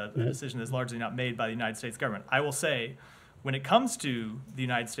a decision that's largely not made by the United States government. I will say, when it comes to the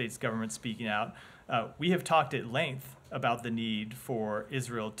United States government speaking out, we have talked at length about the need for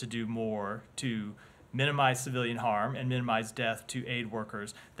Israel to do more to minimize civilian harm and minimize death to aid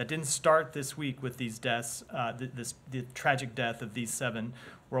workers. That didn't start this week with these deaths, the tragic death of these 7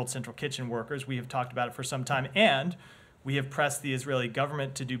 World Central Kitchen workers. We have talked about it for some time, and we have pressed the Israeli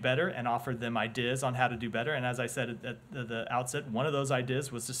government to do better and offered them ideas on how to do better. And as I said at the outset, one of those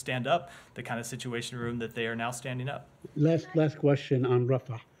ideas was to stand up the kind of situation room that they are now standing up. Last question on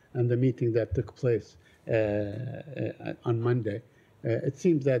Rafah and the meeting that took place on Monday. it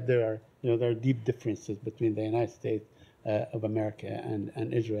seems that there are deep differences between the United States of America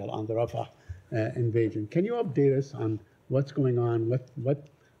and Israel on the Rafah invasion. Can you update us on what's going on?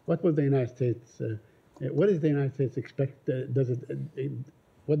 What will the United States? What does the United States expect?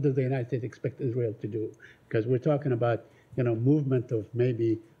 What does the United States expect Israel to do? Because we're talking about movement of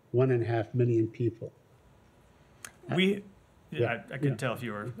maybe 1.5 million people. I couldn't tell if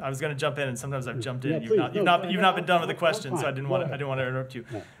you were. I was going to jump in, and sometimes I've jumped in. Yeah, you've not been done with the question, so I didn't want to interrupt you.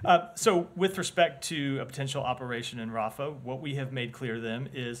 No. So, with respect to a potential operation in Rafah, what we have made clear to them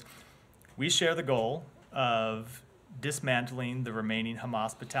is we share the goal of dismantling the remaining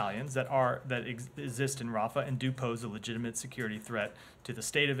Hamas battalions that exist in Rafah and do pose a legitimate security threat to the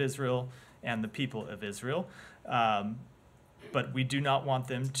state of Israel and the people of Israel. But we do not want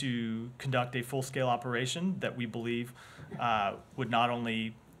them to conduct a full-scale operation that we believe would not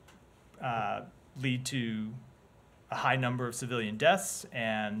only lead to a high number of civilian deaths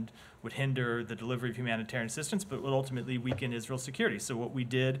and would hinder the delivery of humanitarian assistance, but would ultimately weaken Israel's security. So what we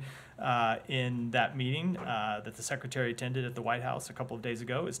did in that meeting that the Secretary attended at the White House a couple of days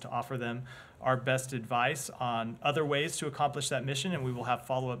ago is to offer them our best advice on other ways to accomplish that mission, and we will have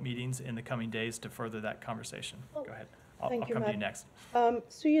follow-up meetings in the coming days to further that conversation. Go ahead. I'll come to you next.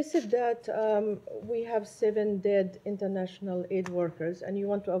 So you said that we have 7 dead international aid workers, and you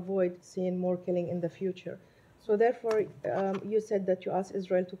want to avoid seeing more killing in the future. So therefore, you said that you asked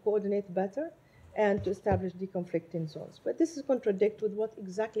Israel to coordinate better and to establish deconflicting zones. But this is contradict with what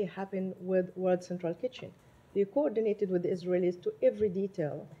exactly happened with World Central Kitchen. They coordinated with the Israelis to every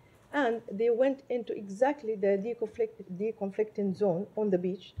detail, and they went into exactly the deconflicting zone on the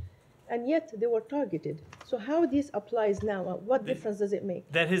beach, and yet they were targeted. So how this applies now? What difference does it make?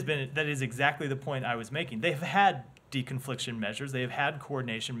 That is exactly the point I was making. They've had deconfliction measures. They have had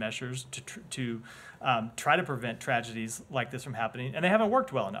coordination measures to try to prevent tragedies like this from happening, and they haven't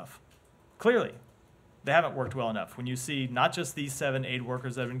worked well enough. Clearly, they haven't worked well enough. When you see not just these 7 aid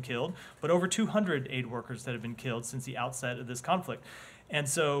workers that have been killed, but over 200 aid workers that have been killed since the outset of this conflict. And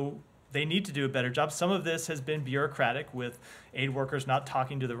so they need to do a better job. Some of this has been bureaucratic, with aid workers not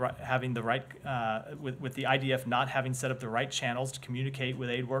talking to the with the IDF not having set up the right channels to communicate with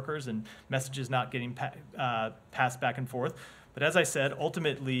aid workers, and messages not getting passed back and forth. But as I said,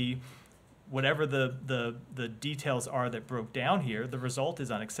 ultimately, whatever the details are that broke down here, the result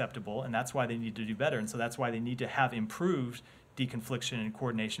is unacceptable, and that's why they need to do better. And so that's why they need to have improved deconfliction and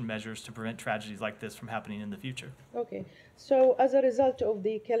coordination measures to prevent tragedies like this from happening in the future. Okay, so as a result of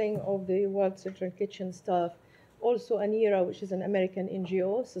the killing of the World Central Kitchen staff, also ANIRA, which is an American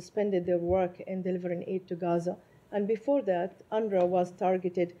NGO, suspended their work in delivering aid to Gaza. And before that, UNRWA was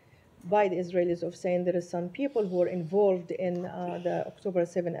targeted by the Israelis of saying there are some people who were involved in the October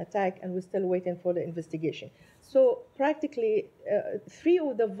 7 attack, and we're still waiting for the investigation. So practically 3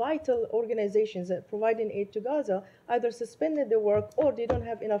 of the vital organizations that providing aid to Gaza either suspended their work or they don't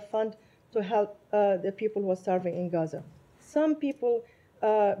have enough fund to help the people who are starving in Gaza. Some people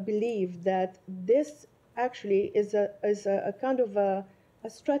believe that this actually is a kind of a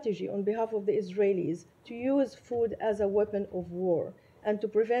strategy on behalf of the Israelis to use food as a weapon of war and to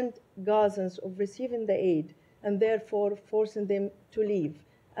prevent Gazans of receiving the aid and therefore forcing them to leave,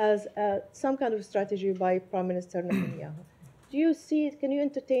 as some kind of strategy by Prime Minister Netanyahu. Do you see it? Can you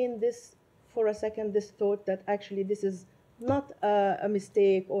entertain this for a second, this thought that actually this is not a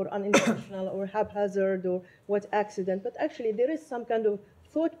mistake or unintentional or haphazard or what accident, but actually there is some kind of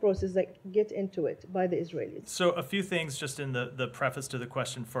thought process that get into it by the Israelis? So a few things just in the preface to the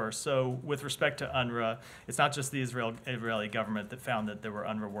question first. So with respect to UNRWA, it's not just the Israeli government that found that there were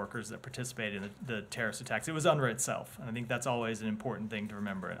UNRWA workers that participated in the terrorist attacks. It was UNRWA itself. And I think that's always an important thing to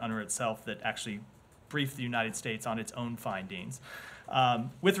remember. And UNRWA itself that actually briefed the United States on its own findings.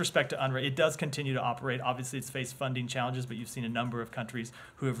 With respect to UNRWA, it does continue to operate. Obviously, it's faced funding challenges, but you've seen a number of countries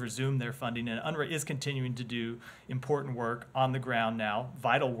who have resumed their funding, and UNRWA is continuing to do important work on the ground now,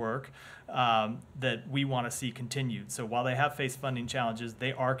 vital work that we want to see continued. So while they have faced funding challenges,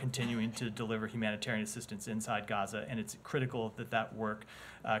 they are continuing to deliver humanitarian assistance inside Gaza, and it's critical that that work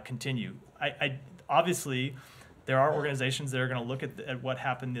continue. Obviously, there are organizations that are going to look at what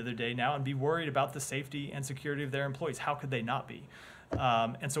happened the other day now and be worried about the safety and security of their employees. How could they not be?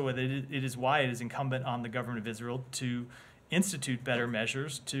 And so it is why it is incumbent on the government of Israel to institute better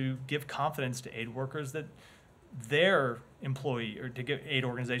measures to give confidence to aid workers that their employee or to get aid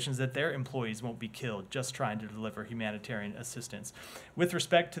organizations that their employees won't be killed just trying to deliver humanitarian assistance. With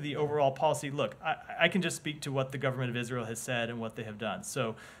respect to the overall policy, look, I can just speak to what the government of Israel has said and what they have done.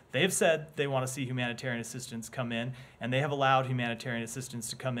 So they have said they want to see humanitarian assistance come in, and they have allowed humanitarian assistance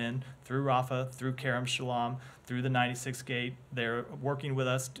to come in through Rafah, through Kerem Shalom, through the 96 Gate. They're working with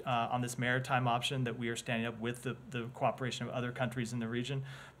us on this maritime option that we are standing up with the cooperation of other countries in the region.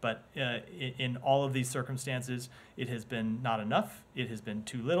 But in all of these circumstances, it has been not enough. It has been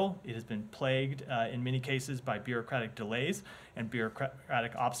too little. It has been plagued in many cases by bureaucratic delays and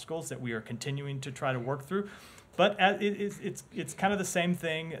bureaucratic obstacles that we are continuing to try to work through. But it's kind of the same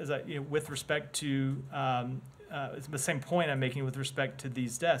thing as with respect to it's the same point I'm making with respect to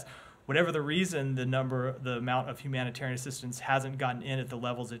these deaths. Whatever the reason, the amount of humanitarian assistance hasn't gotten in at the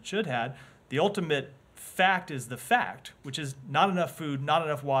levels it should have. The ultimate fact is the fact, which is not enough food, not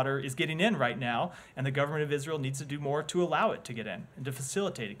enough water is getting in right now, and the government of Israel needs to do more to allow it to get in and to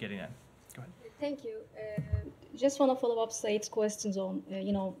facilitate it getting in. Go ahead. Thank you. Just want to follow up Said's questions on,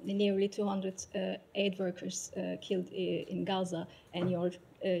 the nearly 200 aid workers killed in Gaza and your,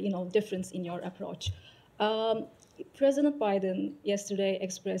 difference in your approach. President Biden yesterday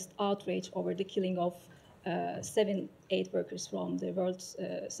expressed outrage over the killing of 7 aid workers from the World's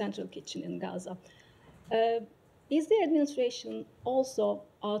Central Kitchen in Gaza. Is the administration also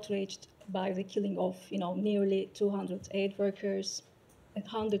outraged by the killing of, nearly 200 aid workers,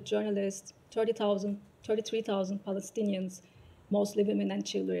 100 journalists, 33,000 Palestinians, mostly women and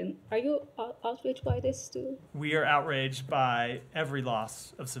children? Are you outraged by this too? We are outraged by every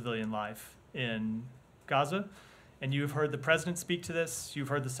loss of civilian life in Gaza. And you've heard the president speak to this. You've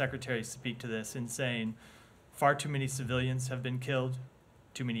heard the secretary speak to this in saying far too many civilians have been killed.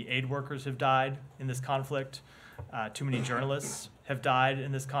 Too many aid workers have died in this conflict. Too many journalists have died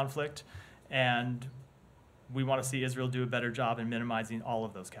in this conflict. And we want to see Israel do a better job in minimizing all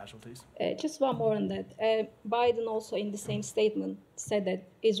of those casualties. Just one more on that. Biden also in the same statement said that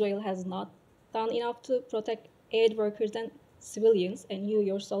Israel has not done enough to protect aid workers and civilians, and you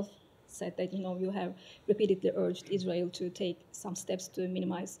yourself said that you have repeatedly urged Israel to take some steps to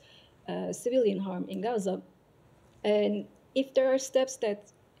minimize civilian harm in Gaza. And if there are steps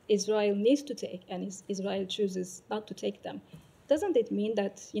that Israel needs to take and Israel chooses not to take them, doesn't it mean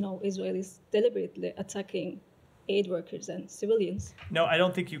that Israel is deliberately attacking aid workers and civilians? No, I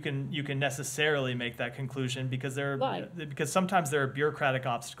don't think you can necessarily make that conclusion because sometimes there are bureaucratic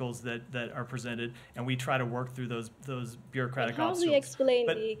obstacles that are presented, and we try to work through those bureaucratic obstacles. How do you explain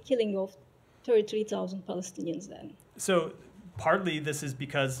the killing of 33,000 Palestinians then? So partly this is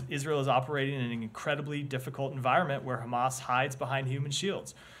because Israel is operating in an incredibly difficult environment where Hamas hides behind human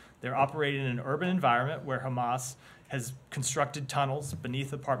shields. They're operating in an urban environment where Hamas has constructed tunnels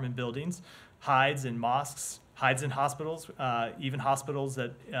beneath apartment buildings, hides in mosques, hides in hospitals, even hospitals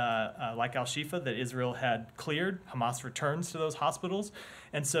that like Al-Shifa that Israel had cleared. Hamas returns to those hospitals.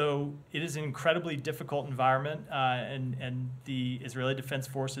 And so it is an incredibly difficult environment, and the Israeli Defense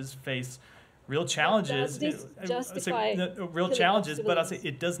Forces face real challenges. Does this justify real challenges, but I'll say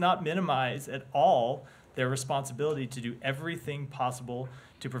it does not minimize at all their responsibility to do everything possible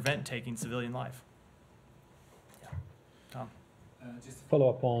to prevent taking civilian life. Yeah. Tom? Just to follow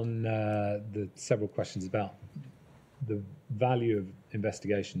up on the several questions about the value of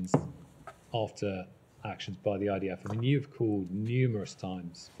investigations after actions by the IDF. I mean, you've called numerous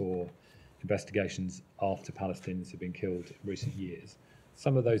times for investigations after Palestinians have been killed in recent years.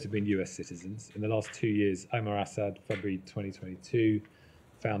 Some of those have been US citizens. In the last 2 years, Omar Assad, February 2022,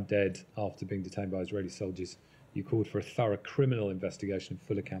 found dead after being detained by Israeli soldiers. You called for a thorough criminal investigation and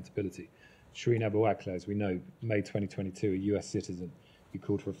full accountability. Shireen Abu Akleh, as we know, May 2022, a US citizen. You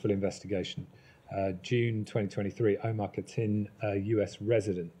called for a full investigation. June 2023, Omar Khatin, a US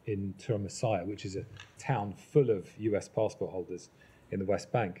resident in Tur Messiah, which is a town full of US passport holders in the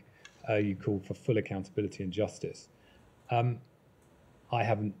West Bank. You called for full accountability and justice. I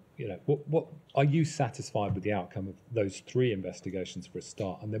haven't, what are you satisfied with the outcome of those 3 investigations for a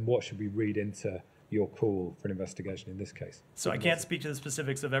start? And then what should we read into your call for an investigation in this case? So I can't speak to the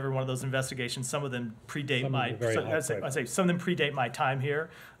specifics of every one of those investigations. Some of them predate some of them predate my time here.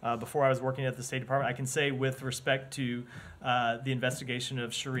 Before I was working at the State Department, I can say with respect to the investigation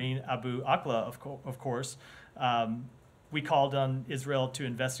of Shireen Abu Akleh, of course, we called on Israel to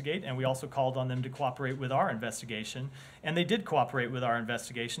investigate, and we also called on them to cooperate with our investigation. And they did cooperate with our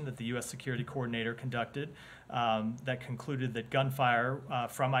investigation that the U.S. Security Coordinator conducted that concluded that gunfire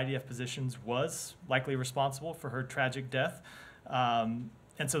from IDF positions was likely responsible for her tragic death. And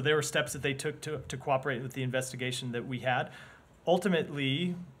so there were steps that they took to cooperate with the investigation that we had.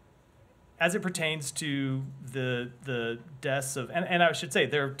 Ultimately, as it pertains to the deaths of, and I should say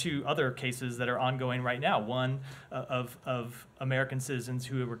there are two other cases that are ongoing right now. One of American citizens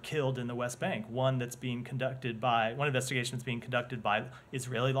who were killed in the West Bank. One investigation that's being conducted by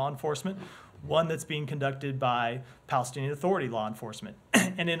Israeli law enforcement. One that's being conducted by Palestinian Authority law enforcement.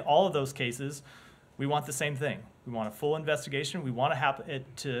 And in all of those cases, we want the same thing. We want a full investigation. We want it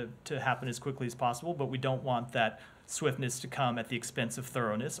to happen as quickly as possible, but we don't want that swiftness to come at the expense of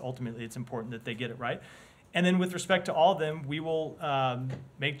thoroughness. Ultimately, it's important that they get it right. And then with respect to all of them, we will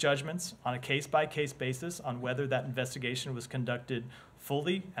make judgments on a case-by-case basis on whether that investigation was conducted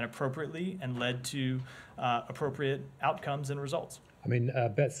fully and appropriately and led to appropriate outcomes and results. I mean,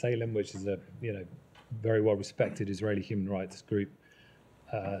 Bet Salem, which is a very well-respected Israeli human rights group,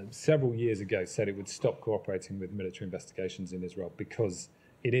 several years ago said it would stop cooperating with military investigations in Israel because,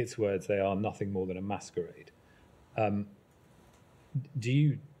 in its words, they are nothing more than a masquerade. Do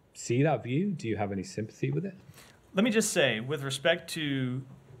you see that view? Do you have any sympathy with it? Let me just say, with respect to,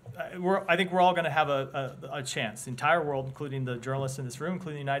 I think we're all going to have a chance, the entire world, including the journalists in this room,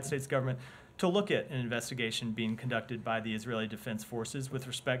 including the United States government, to look at an investigation being conducted by the Israeli Defense Forces with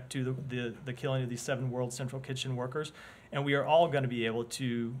respect to the killing of these 7 World Central Kitchen workers. And we are all going to be able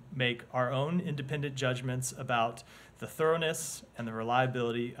to make our own independent judgments about the thoroughness and the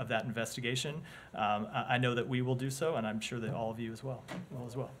reliability of that investigation. I know that we will do so, and I'm sure that all of you as well.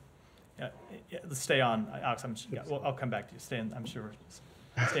 Yeah, let's stay on, Alex. I'll come back to you. Stay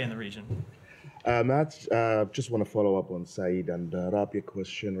in the region. Matt, just want to follow up on Saeed and Rabia's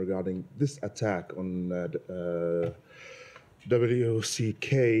question regarding this attack on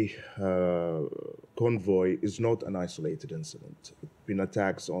WCK convoy is not an isolated incident. There have been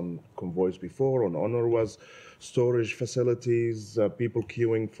attacks on convoys before, on UNRWA's storage facilities. People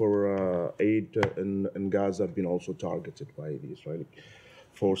queuing for aid in Gaza have been also targeted by the Israeli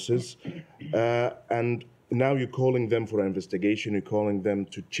forces. And now you're calling them for an investigation. You're calling them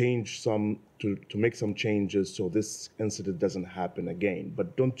to change to make some changes so this incident doesn't happen again.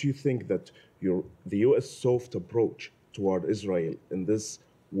 But don't you think that the U.S. soft approach toward Israel in this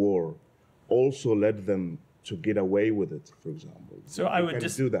war also led them to get away with it, for example? So I would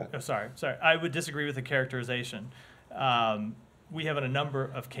do that. Oh, sorry. I would disagree with the characterization. We have on a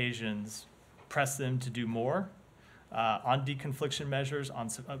number of occasions pressed them to do more on deconfliction measures, on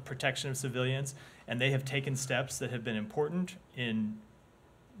protection of civilians, and they have taken steps that have been important in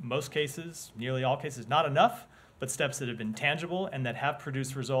most cases, nearly all cases, not enough, but steps that have been tangible and that have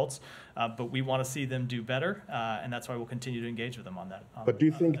produced results. But we want to see them do better, and that's why we'll continue to engage with them on that. But do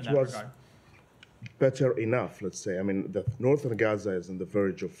you think it was better enough, let's say? I mean, the northern Gaza is on the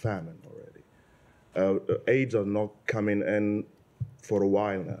verge of famine already. Aids are not coming in for a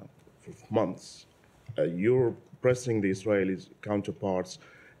while now, for months. You're pressing the Israeli counterparts.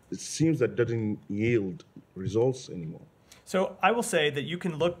 It seems that doesn't yield results anymore. So I will say that you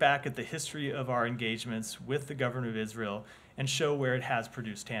can look back at the history of our engagements with the government of Israel and show where it has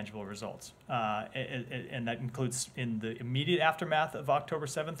produced tangible results. And that includes in the immediate aftermath of October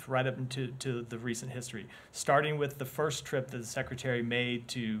 7th, right up into the recent history, starting with the first trip that the Secretary made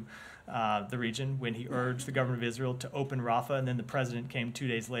to the region when he urged the government of Israel to open Rafah, and then the president came 2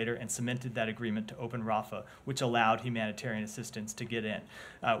 days later and cemented that agreement to open Rafah, which allowed humanitarian assistance to get in.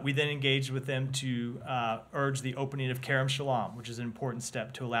 We then engaged with them to urge the opening of Kerem Shalom, which is an important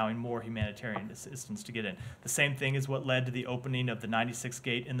step to allowing more humanitarian assistance to get in. The same thing is what led to the opening of the 96th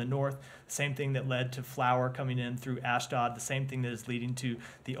gate in the north, the same thing that led to flour coming in through Ashdod, the same thing that is leading to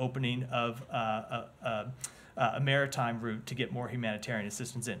the opening of a maritime route to get more humanitarian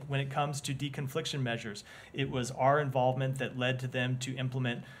assistance in. When it comes to deconfliction measures, it was our involvement that led to them to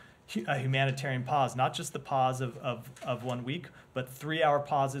implement a humanitarian pause, not just the pause of 1 week, but 3-hour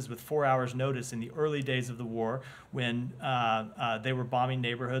pauses with 4 hours notice in the early days of the war when they were bombing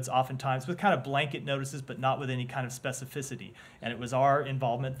neighborhoods, oftentimes with kind of blanket notices, but not with any kind of specificity. And it was our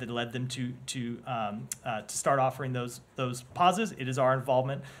involvement that led them to start offering those pauses. It is our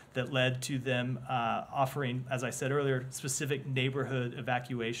involvement that led to them offering, as I said earlier, specific neighborhood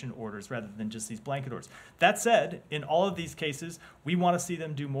evacuation orders rather than just these blanket orders. That said, in all of these cases, we want to see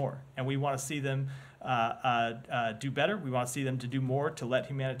them do more, and we want to see them do better. We want to see them to do more to let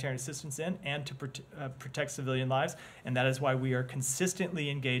humanitarian assistance in and to protect civilian lives. And that is why we are consistently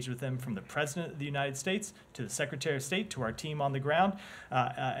engaged with them, from the President of the United States to the Secretary of State to our team on the ground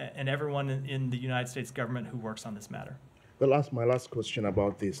and everyone in the United States government who works on this matter. Well, my last question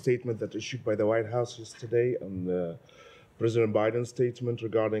about the statement that issued by the White House yesterday and President Biden's statement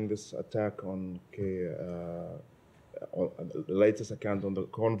regarding this attack on the latest account on the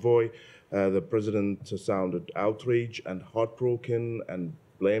convoy. The president sounded outraged and heartbroken and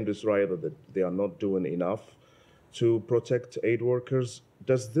blamed Israel that they are not doing enough to protect aid workers.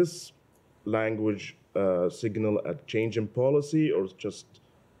 Does this language signal a change in policy, or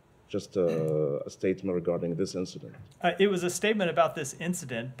just a statement regarding this incident? It was a statement about this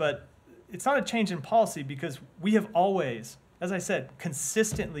incident, but it's not a change in policy because we have always, as I said,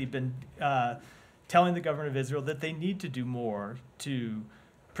 consistently been telling the government of Israel that they need to do more to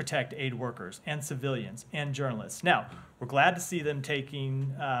protect aid workers and civilians and journalists. Now, we're glad to see them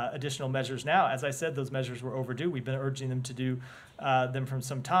taking additional measures now. As I said, those measures were overdue. We've been urging them to do them for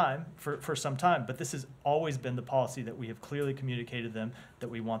some time, but this has always been the policy that we have clearly communicated them that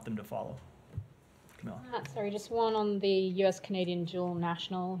we want them to follow. Camilla. Sorry, just one on the U.S.-Canadian dual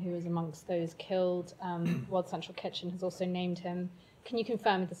national who was amongst those killed. World Central Kitchen has also named him. Can you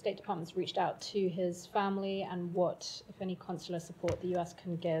confirm if the State Department's reached out to his family and what, if any, consular support the U.S.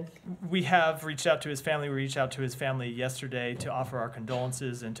 can give? We have reached out to his family. We reached out to his family yesterday to offer our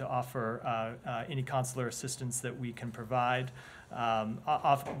condolences and to offer any consular assistance that we can provide.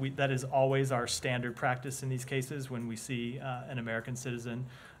 That is always our standard practice in these cases. When we see an American citizen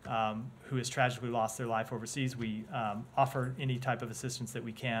who has tragically lost their life overseas, we offer any type of assistance that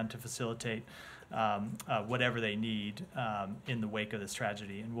we can to facilitate whatever they need in the wake of this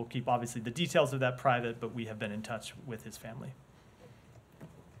tragedy. And we'll keep, obviously, the details of that private, but we have been in touch with his family.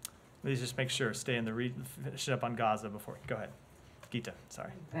 Please just make sure, stay in the finish it up on Gaza before. Go ahead. Gita,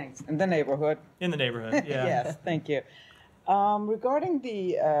 sorry. Thanks. In the neighborhood. In the neighborhood, yeah. Yes, thank you. Regarding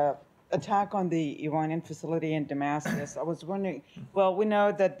the attack on the Iranian facility in Damascus, I was wondering, well, we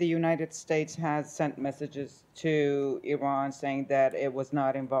know that the United States has sent messages to Iran saying that it was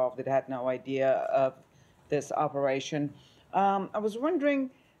not involved, it had no idea of this operation. I was wondering,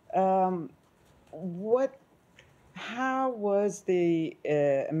 how was the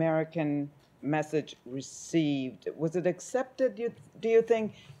American message received? Was it accepted, do you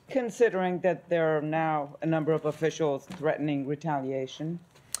think, considering that there are now a number of officials threatening retaliation?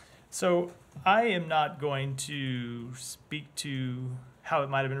 So I am not going to speak to how it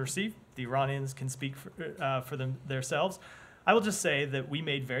might have been received. The Iranians can speak for themselves. I will just say that we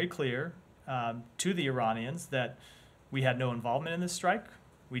made very clear to the Iranians that we had no involvement in this strike.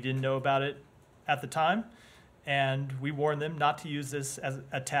 We didn't know about it at the time, and we warned them not to use this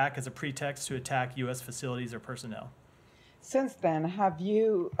attack as a pretext to attack U.S. facilities or personnel. Since then, has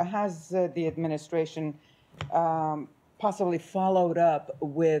the administration possibly followed up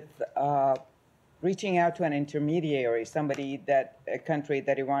with reaching out to an intermediary, a country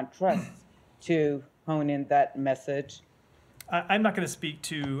that Iran trusts, to hone in that message? I'm not going to speak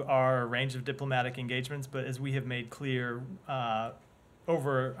to our range of diplomatic engagements, but as we have made clear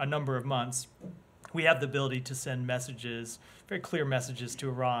over a number of months, we have the ability to send messages, very clear messages to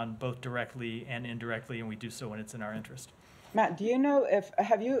Iran, both directly and indirectly, and we do so when it's in our interest. Matt, do you know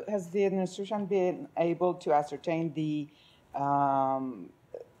has the administration been able to ascertain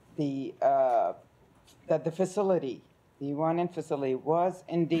that the facility, the Iranian facility, was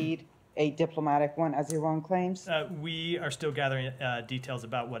indeed a diplomatic one, as Iran claims? We are still gathering details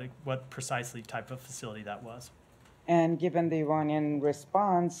about what precisely type of facility that was. And given the Iranian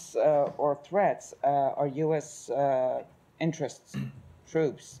response or threats, are U.S. interests,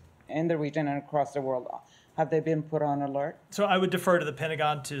 troops in the region and across the world, have they been put on alert? So I would defer to the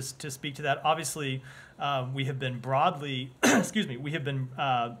Pentagon to speak to that. Obviously, we have been broadly, excuse me, we have been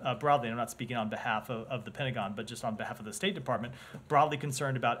broadly, I'm not speaking on behalf of the Pentagon, but just on behalf of the State Department, broadly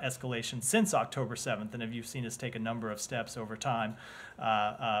concerned about escalation since October 7th. And you've seen us take a number of steps over time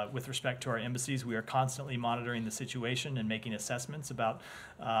with respect to our embassies. We are constantly monitoring the situation and making assessments about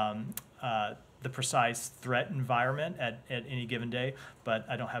the precise threat environment at any given day, but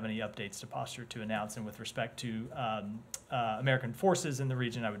I don't have any updates to posture to announce. And with respect to American forces in the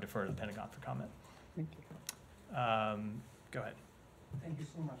region, I would defer to the Pentagon for comment. Thank you. Go ahead. Thank you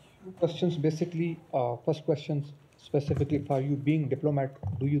so much. Two questions, basically. First question, specifically for you being diplomat,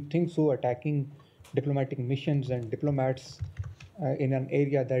 do you think so attacking diplomatic missions and diplomats in an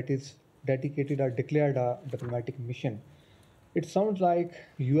area that is dedicated or declared a diplomatic mission? It sounds like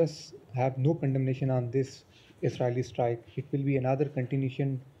U.S. have no condemnation on this Israeli strike. It will be another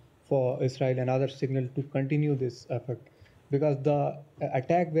continuation for Israel, another signal to continue this effort. Because the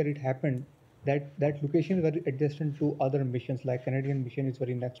attack where it happened, that location is very adjacent to other missions, like Canadian mission is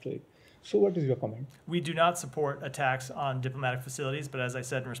very next to it. So what is your comment? We do not support attacks on diplomatic facilities, but as I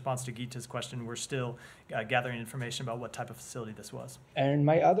said in response to Gita's question, we're still gathering information about what type of facility this was. And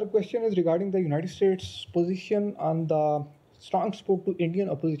my other question is regarding the United States position on the strong support to Indian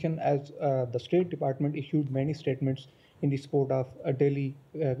opposition, as the State Department issued many statements in the support of Delhi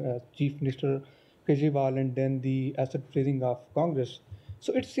Chief Minister Kejriwal and then the asset freezing of Congress.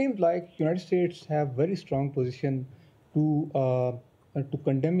 So it seems like United States have very strong position to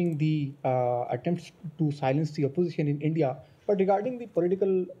condemning the attempts to silence the opposition in India. But regarding the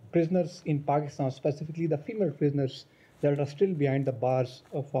political prisoners in Pakistan, specifically the female prisoners that are still behind the bars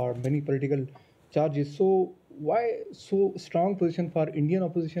for many political charges, so why so strong position for Indian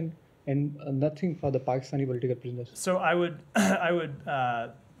opposition and nothing for the Pakistani political prisoners? So I would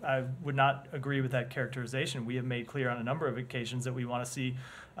not agree with that characterization. We have made clear on a number of occasions that we want to see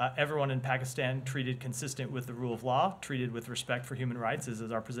everyone in Pakistan treated consistent with the rule of law, treated with respect for human rights, as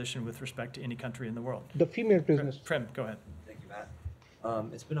is our position with respect to any country in the world. The female prisoners. Prim, go ahead. Thank you, Matt.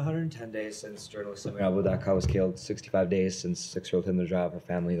 It's been 110 days since journalist Samir Abu Dhaka was killed, 65 days since 6-year-old Hindu Rajab, her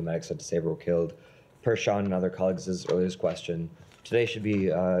family, the medics had to save her, were killed. Per Sean and other colleagues' earliest question, today should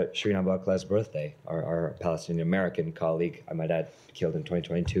be Shireen Abu Akleh's birthday, our Palestinian-American colleague, I might add, killed in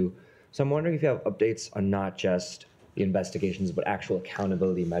 2022. So I'm wondering if you have updates on not just the investigations, but actual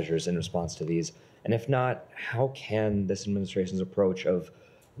accountability measures in response to these. And if not, how can this administration's approach of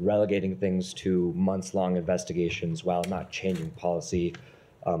relegating things to months-long investigations while not changing policy,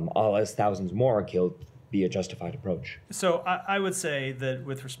 all as thousands more are killed, be a justified approach? So I would say that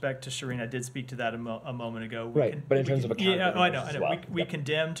with respect to Shireen, I did speak to that a moment ago. But in terms of accountability, I know. Well. We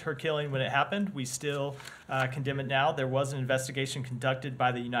condemned her killing when it happened. We still condemn it now. There was an investigation conducted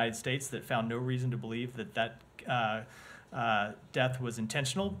by the United States that found no reason to believe that death was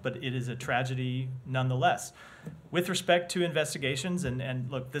intentional, but it is a tragedy nonetheless. With respect to investigations,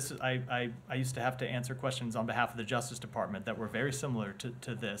 and look, this I used to have to answer questions on behalf of the Justice Department that were very similar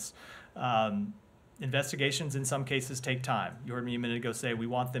to this. Investigations in some cases take time. You heard me a minute ago say we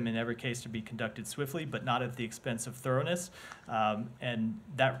want them in every case to be conducted swiftly, but not at the expense of thoroughness. And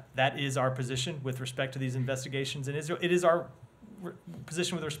that is our position with respect to these investigations in Israel. It is our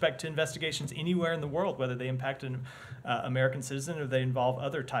position with respect to investigations anywhere in the world, whether they impact an American citizen or they involve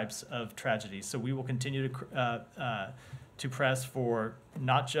other types of tragedies. So we will continue to press for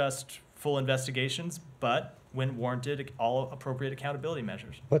not just full investigations, but when warranted, all appropriate accountability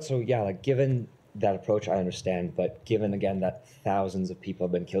measures. But so, yeah, like given that approach, I understand, but given again that thousands of people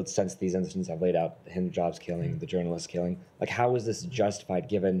have been killed since these incidents I've laid out, the Hindu Rajab's killing, the journalist killing, like how is this justified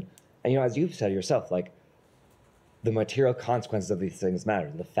given, and as you've said yourself, like the material consequences of these things matter.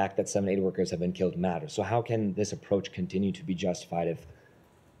 The fact that 7 aid workers have been killed matters. So how can this approach continue to be justified if,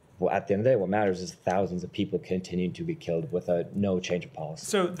 well, at the end of the day, what matters is thousands of people continue to be killed with no change of policy?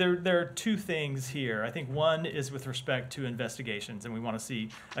 So there are two things here. I think one is with respect to investigations, and we want to see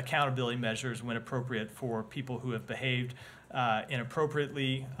accountability measures when appropriate for people who have behaved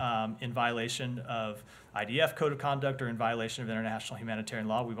inappropriately in violation of IDF code of conduct or in violation of international humanitarian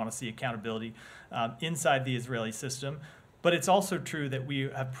law. We want to see accountability inside the Israeli system. But it's also true that we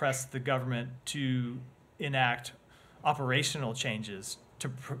have pressed the government to enact operational changes to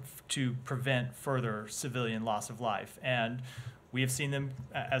prevent further civilian loss of life. And we have seen them,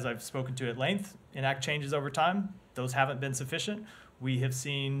 as I've spoken to at length, enact changes over time. Those haven't been sufficient. We have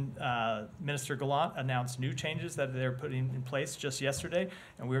seen Minister Gallant announce new changes that they're putting in place just yesterday,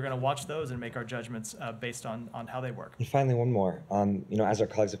 and we're going to watch those and make our judgments based on how they work. And finally, one more. As our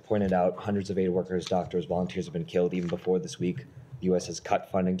colleagues have pointed out, hundreds of aid workers, doctors, volunteers have been killed even before this week. The U.S. has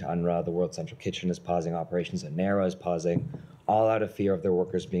cut funding to UNRWA. The World Central Kitchen is pausing operations, and NARA is pausing, all out of fear of their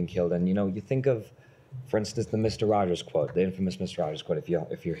workers being killed. And, you think of, for instance, the Mr. Rogers quote, the infamous Mr. Rogers quote, if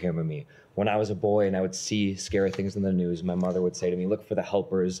you're hearing me. When I was a boy and I would see scary things in the news, my mother would say to me, look for the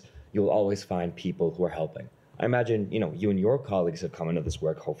helpers. You'll always find people who are helping. I imagine, you and your colleagues have come into this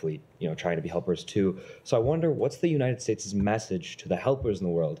work, hopefully, trying to be helpers too. So I wonder, what's the United States' message to the helpers in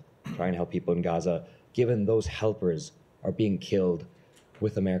the world trying to help people in Gaza, given those helpers are being killed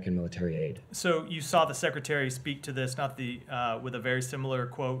with American military aid? So you saw the Secretary speak to this, with a very similar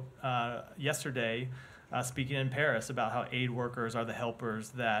quote yesterday, speaking in Paris about how aid workers are the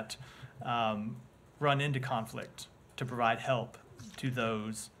helpers that run into conflict to provide help to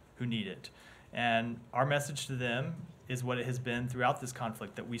those who need it. And our message to them is what it has been throughout this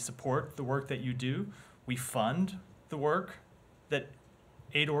conflict, that we support the work that you do. We fund the work that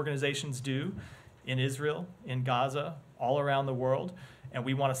aid organizations do in Israel, in Gaza, all around the world. And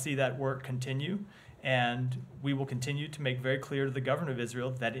we want to see that work continue. And we will continue to make very clear to the government of Israel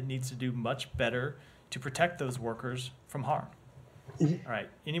that it needs to do much better to protect those workers from harm. All right,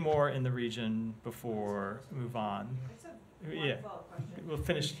 any more in the region before we move on? Yeah, we'll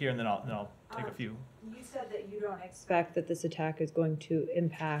finish here and then I'll take a few. You said that you don't expect that this attack is going to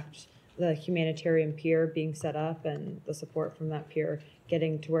impact the humanitarian pier being set up and the support from that pier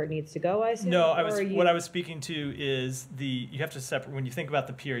getting to where it needs to go, I assume? No, what I was speaking to is you have to separate, when you think about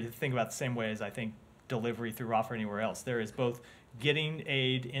the pier, you think about it the same way as I think delivery through Rafah or anywhere else. There is both getting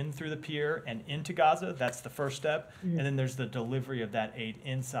aid in through the pier and into Gaza. That's the first step. And then there's the delivery of that aid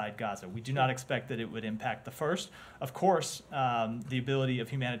inside Gaza. We do not expect that it would impact the first. Of course, the ability of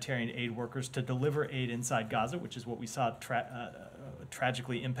humanitarian aid workers to deliver aid inside Gaza, which is what we saw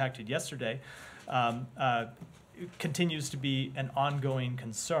tragically impacted yesterday, continues to be an ongoing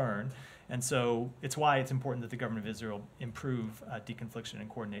concern. And so it's why it's important that the government of Israel improve deconfliction and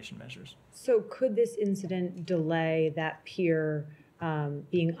coordination measures. So could this incident delay that pier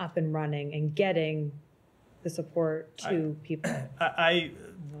being up and running and getting the support to people? I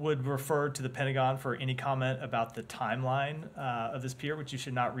would refer to the Pentagon for any comment about the timeline of this pier, which you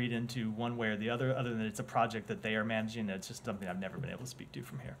should not read into one way or the other than it's a project that they are managing. It's just something I've never been able to speak to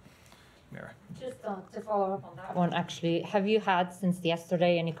from here. Mira. Just to follow up on that one, actually, have you had since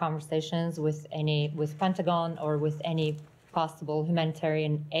yesterday any conversations with Pentagon or with any possible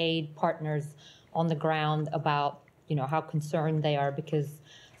humanitarian aid partners on the ground about, how concerned they are? Because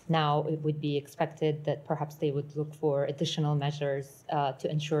now it would be expected that perhaps they would look for additional measures to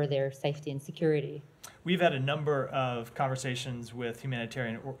ensure their safety and security. We've had a number of conversations with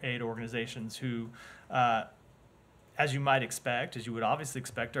humanitarian aid organizations who, as you might expect, as you would obviously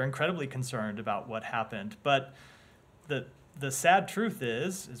expect, are incredibly concerned about what happened. But the sad truth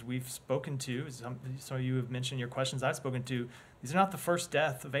is, as we've spoken to, some of you have mentioned in your questions I've spoken to, these are not the first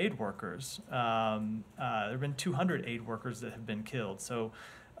death of aid workers. There have been 200 aid workers that have been killed. So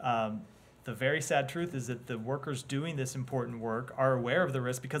the very sad truth is that the workers doing this important work are aware of the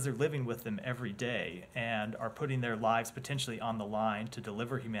risk because they're living with them every day and are putting their lives potentially on the line to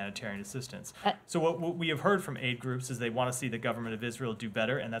deliver humanitarian assistance. So what we have heard from aid groups is they want to see the government of Israel do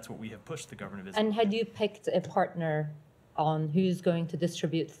better, and that's what we have pushed the government of Israel. And had you picked a partner on who's going to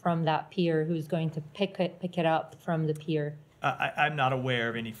distribute from that pier, who's going to pick it up from the pier? I'm not aware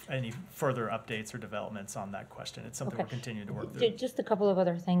of any further updates or developments on that question. It's something we're continuing to work through. Just a couple of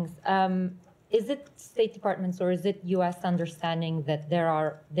other things. Is it State Department's or is it U.S. understanding that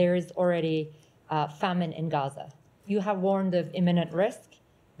there is already famine in Gaza? You have warned of imminent risk,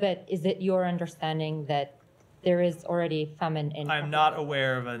 but is it your understanding that there is already famine in Gaza? I'm not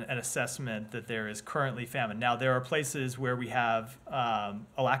aware of an assessment that there is currently famine. Now, there are places where we have a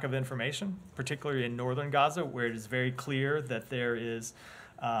lack of information, particularly in northern Gaza, where it is very clear that there is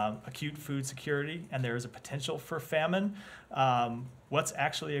acute food security and there is a potential for famine. What's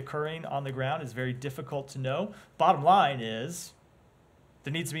actually occurring on the ground is very difficult to know. Bottom line is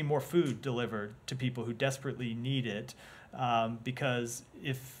there needs to be more food delivered to people who desperately need it, because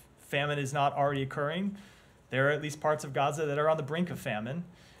if famine is not already occurring, there are at least parts of Gaza that are on the brink of famine,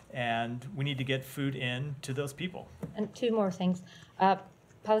 and we need to get food in to those people. And two more things.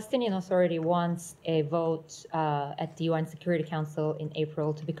 Palestinian Authority wants a vote at the UN Security Council in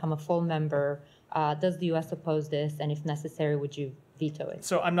April to become a full member. Does the U.S. oppose this? And if necessary, would you veto it?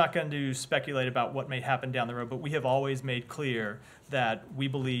 So I'm not going to speculate about what may happen down the road, but we have always made clear that we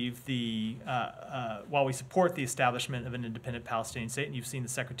believe while we support the establishment of an independent Palestinian state, and you've seen the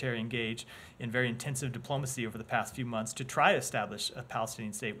Secretary engage in very intensive diplomacy over the past few months to try to establish a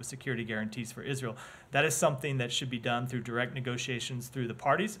Palestinian state with security guarantees for Israel, that is something that should be done through direct negotiations through the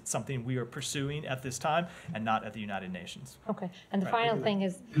parties. It's something we are pursuing at this time and not at the United Nations. Okay. And the final thing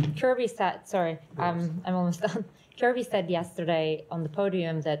is, Kirby said, sorry, I'm almost done. Kirby said yesterday on the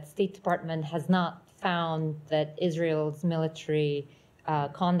podium that State Department has not found that Israel's military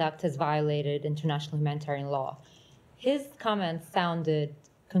conduct has violated international humanitarian law. His comments sounded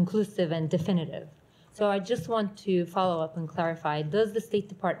conclusive and definitive. So I just want to follow up and clarify, does the State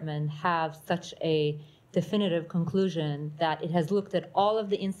Department have such a definitive conclusion that it has looked at all of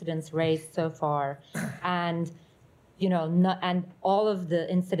the incidents raised so far and and all of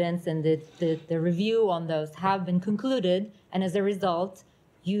the incidents and the review on those have been concluded, and as a result,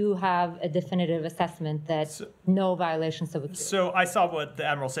 you have a definitive assessment that no violations have occurred? So I saw what the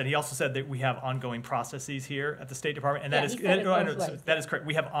Admiral said. He also said that we have ongoing processes here at the State Department, and that is correct.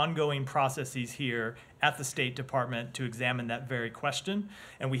 We have ongoing processes here at the State Department to examine that very question,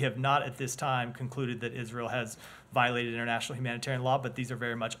 and we have not at this time concluded that Israel has violated international humanitarian law, but these are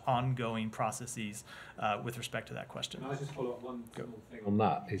very much ongoing processes with respect to that question. Can I just follow up one small thing on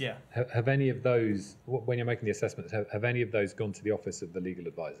that? Have any of those, when you're making the assessments, have any of those gone to the Office of the Legal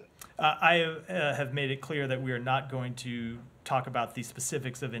Advisor? I have made it clear that we are not going to talk about the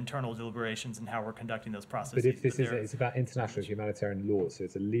specifics of internal deliberations and how we're conducting those processes. But if this it's about international humanitarian law, so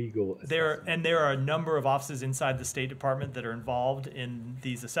it's a legal assessment. There are a number of offices inside the State Department that are involved in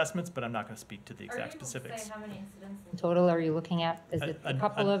these assessments, but I'm not going to speak to the exact specifics. Are you able to say how many incidents in total are you looking at? Is it a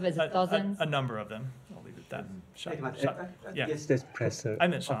couple of, is it dozens? A number of them. I'll leave it that. Sean, yeah. Yesterday's presser. I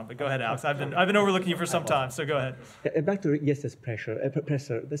meant Sean, but go ahead, Alex. I've been overlooking you for some time, so go ahead. Back to yesterday's presser.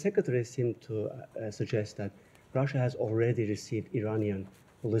 The secretary seemed to suggest that Russia has already received Iranian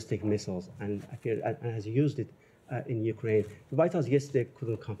ballistic missiles and has used it in Ukraine. The White House yesterday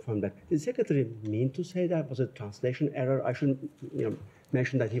couldn't confirm that. Did the secretary mean to say that? Was it a translation error? I shouldn't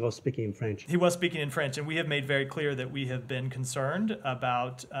mention that he was speaking in French. He was speaking in French, and we have made very clear that we have been concerned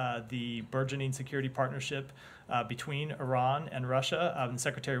about the burgeoning security partnership between Iran and Russia. The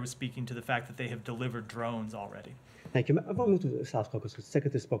secretary was speaking to the fact that they have delivered drones already. Thank you. I want to move to the South Caucasus. The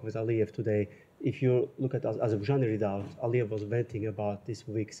secretary spoke with Aliyev today. If you look at Azerbaijani readout, Aliyev was venting about this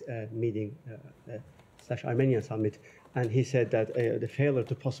week's meeting / Armenian summit, and he said that the failure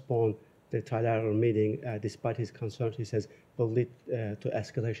to postpone the trilateral meeting, despite his concerns, he says, will lead to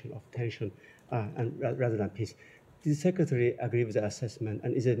escalation of tension and rather than peace. Did the secretary agree with the assessment,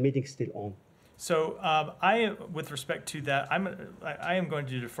 and is the meeting still on? So with respect to that, I am going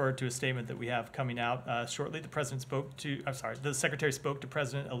to defer to a statement that we have coming out shortly. The secretary spoke to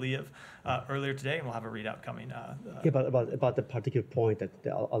President Aliyev earlier today, and we'll have a readout coming. Yeah, but about the particular point that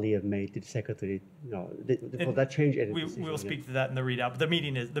Aliyev made, did the secretary, will that change anything? We will speak to that in the readout, but the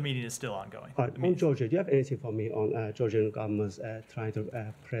meeting is still ongoing. All right, on Georgia, do you have anything for me on Georgian government's trying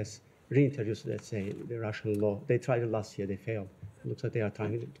to reintroduce, let's say, the Russian law? They tried it last year, they failed. It looks like they are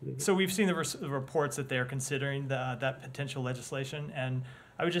trying to do it. So we've seen the reports that they are considering that potential legislation, and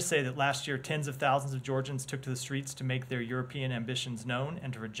I would just say that last year tens of thousands of Georgians took to the streets to make their European ambitions known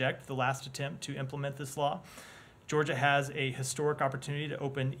and to reject the last attempt to implement this law. Georgia has a historic opportunity to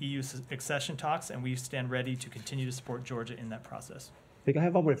open EU accession talks, and we stand ready to continue to support Georgia in that process. I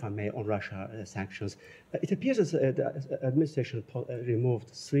have one more, if I may, on Russia sanctions. It appears as the administration removed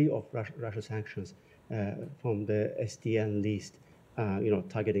 3 of Russia sanctions from the SDN list,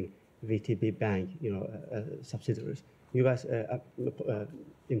 targeting VTB Bank, subsidiaries. You guys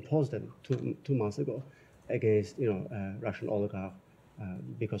imposed them two months ago against, Russian oligarchs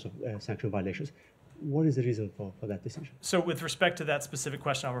because of sanction violations. What is the reason for that decision? So with respect to that specific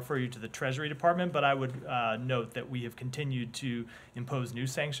question, I'll refer you to the Treasury Department, but I would note that we have continued to impose new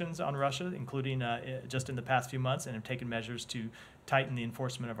sanctions on Russia, including just in the past few months, and have taken measures to tighten the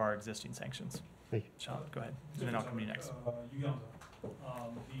enforcement of our existing sanctions. Thank you. Sean, go ahead, and then I'll come to you next. Uganda.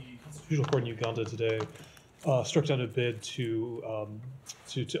 The Constitutional Court in Uganda today struck down a bid to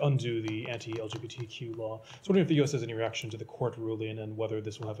undo the anti-LGBTQ law. So I'm wondering if the U.S. has any reaction to the court ruling and whether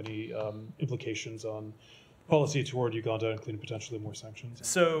this will have any implications on policy toward Uganda, including potentially more sanctions.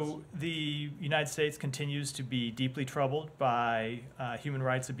 So the United States continues to be deeply troubled by human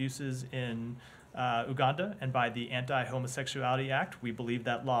rights abuses in Uganda and by the Anti-Homosexuality Act. We believe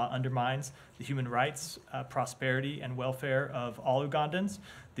that law undermines the human rights, prosperity, and welfare of all Ugandans.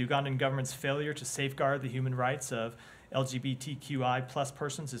 The Ugandan government's failure to safeguard the human rights of LGBTQI plus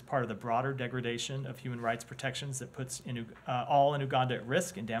persons is part of the broader degradation of human rights protections that puts all in Uganda at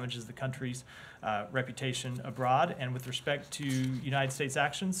risk and damages the country's reputation abroad. And with respect to United States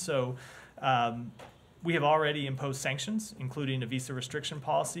actions, we have already imposed sanctions, including a visa restriction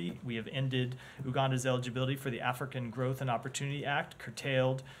policy. We have ended Uganda's eligibility for the African Growth and Opportunity Act,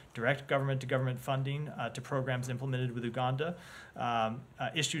 curtailed direct government-to-government funding to programs implemented with Uganda,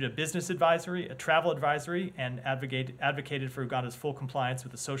 issued a business advisory, a travel advisory, and advocated for Uganda's full compliance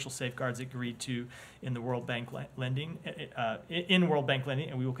with the social safeguards agreed to in the World Bank lending, and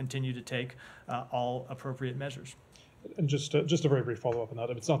we will continue to take all appropriate measures. And just a very brief follow-up on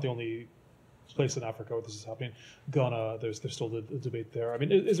that. It's not the only place in Africa where this is happening. Ghana, there's still a debate there. I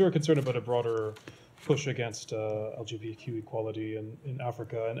mean, is there a concern about a broader push against LGBTQ equality in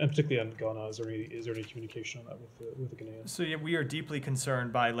Africa, and particularly in Ghana? Is there any communication on that with the Ghanaians? So yeah, we are deeply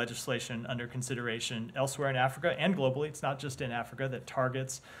concerned by legislation under consideration elsewhere in Africa and globally. It's not just in Africa that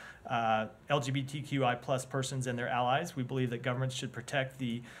targets LGBTQI plus persons and their allies. We believe that governments should protect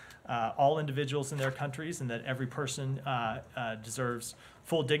all individuals in their countries, and that every person deserves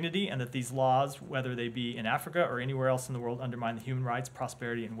full dignity, and that these laws, whether they be in Africa or anywhere else in the world, undermine the human rights,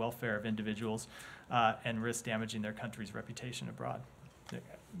 prosperity, and welfare of individuals and risk damaging their country's reputation abroad.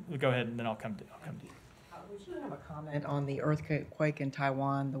 Go ahead, and then I'll come to you. Would you have a comment on the earthquake in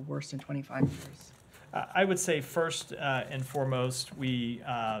Taiwan, the worst in 25 years? I would say first and foremost, we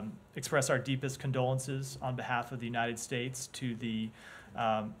express our deepest condolences on behalf of the United States to the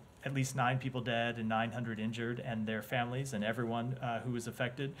at least 9 people dead and 900 injured and their families and everyone who was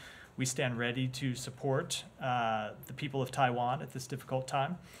affected. We stand ready to support the people of Taiwan at this difficult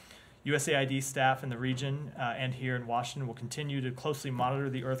time. USAID staff in the region and here in Washington will continue to closely monitor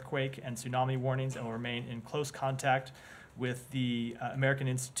the earthquake and tsunami warnings and will remain in close contact with the American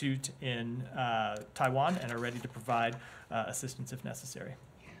Institute in Taiwan and are ready to provide assistance if necessary.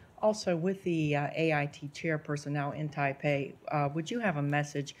 Also, with the AIT chairperson now in Taipei, would you have a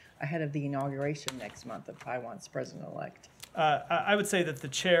message ahead of the inauguration next month of Taiwan's president-elect? I would say that the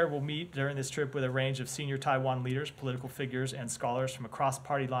chair will meet during this trip with a range of senior Taiwan leaders, political figures, and scholars from across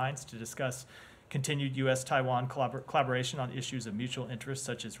party lines to discuss continued U.S.-Taiwan collaboration on issues of mutual interest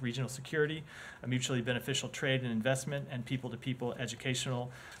such as regional security, a mutually beneficial trade and investment, and people-to-people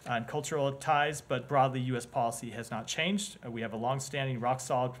educational and cultural ties. But broadly, U.S. policy has not changed. We have a long-standing,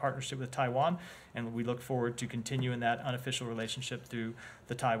 rock-solid partnership with Taiwan, and we look forward to continuing that unofficial relationship through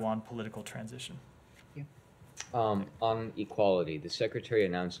the Taiwan political transition. On equality, the Secretary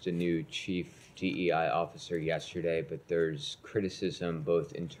announced a new chief DEI officer yesterday, but there's criticism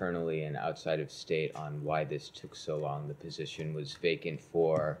both internally and outside of state on why this took so long. The position was vacant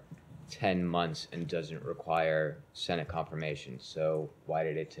for 10 months and doesn't require Senate confirmation. So why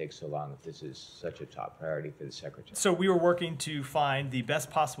did it take so long if this is such a top priority for the Secretary? So we were working to find the best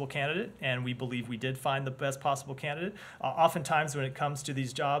possible candidate, and we believe we did find the best possible candidate. Oftentimes when it comes to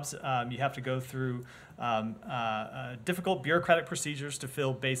these jobs, you have to go through difficult bureaucratic procedures to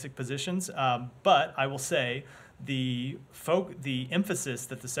fill basic positions. But I will say the emphasis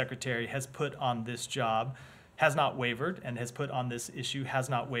that the Secretary has put on this job has not wavered, and has put on this issue has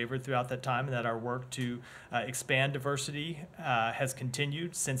not wavered throughout that time, and that our work to expand diversity has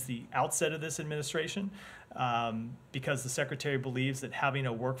continued since the outset of this administration, because the Secretary believes that having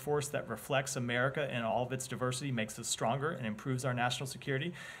a workforce that reflects America and all of its diversity makes us stronger and improves our national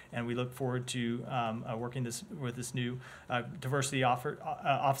security. And we look forward to working with this new diversity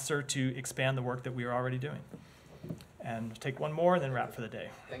officer to expand the work that we are already doing. And we'll take one more and then wrap for the day.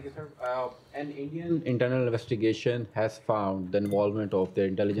 Thank you, sir. An Indian internal investigation has found the involvement of the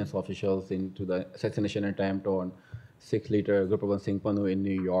intelligence officials into the assassination attempt on 6-liter Gurpratap Singh Pannu in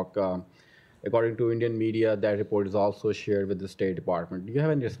New York. According to Indian media, that report is also shared with the State Department. Do you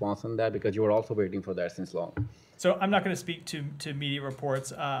have any response on that? Because you were also waiting for that since long. So I'm not going to speak to media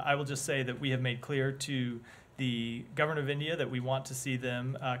reports. I will just say that we have made clear to the government of India that we want to see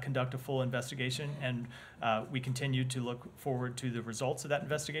them conduct a full investigation, and we continue to look forward to the results of that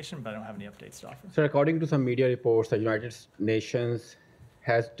investigation, but I don't have any updates to offer. So according to some media reports, the United Nations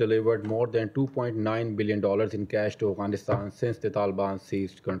has delivered more than $2.9 billion in cash to Afghanistan since the Taliban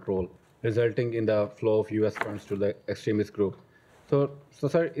seized control, resulting in the flow of U.S. funds to the extremist group. So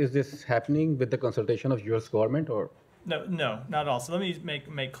sir, is this happening with the consultation of U.S. government, or? No, not at all. So let me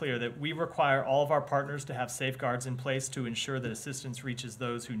make clear that we require all of our partners to have safeguards in place to ensure that assistance reaches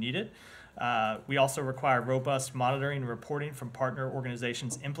those who need it. We also require robust monitoring and reporting from partner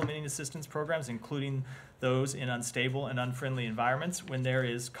organizations implementing assistance programs, including those in unstable and unfriendly environments. When there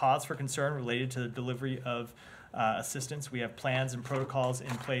is cause for concern related to the delivery of assistance, we have plans and protocols in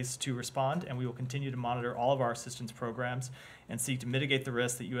place to respond, and we will continue to monitor all of our assistance programs and seek to mitigate the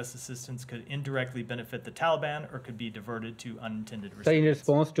risk that U.S. assistance could indirectly benefit the Taliban or could be diverted to unintended recipients. So in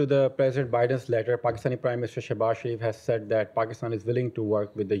response to the President Biden's letter, Pakistani Prime Minister Shehbaz Sharif has said that Pakistan is willing to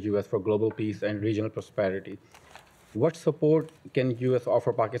work with the U.S. for global peace and regional prosperity. What support can U.S.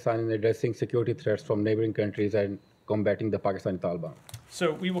 offer Pakistan in addressing security threats from neighboring countries and combating the Pakistani Taliban?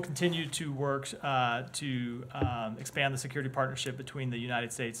 So we will continue to work to expand the security partnership between the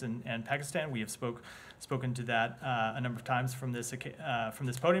United States and Pakistan. We have spoken to that a number of times from this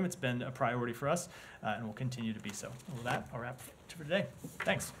podium. It's been a priority for us, and will continue to be so. And with that, I'll wrap for today.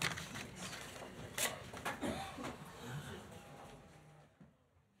 Thanks.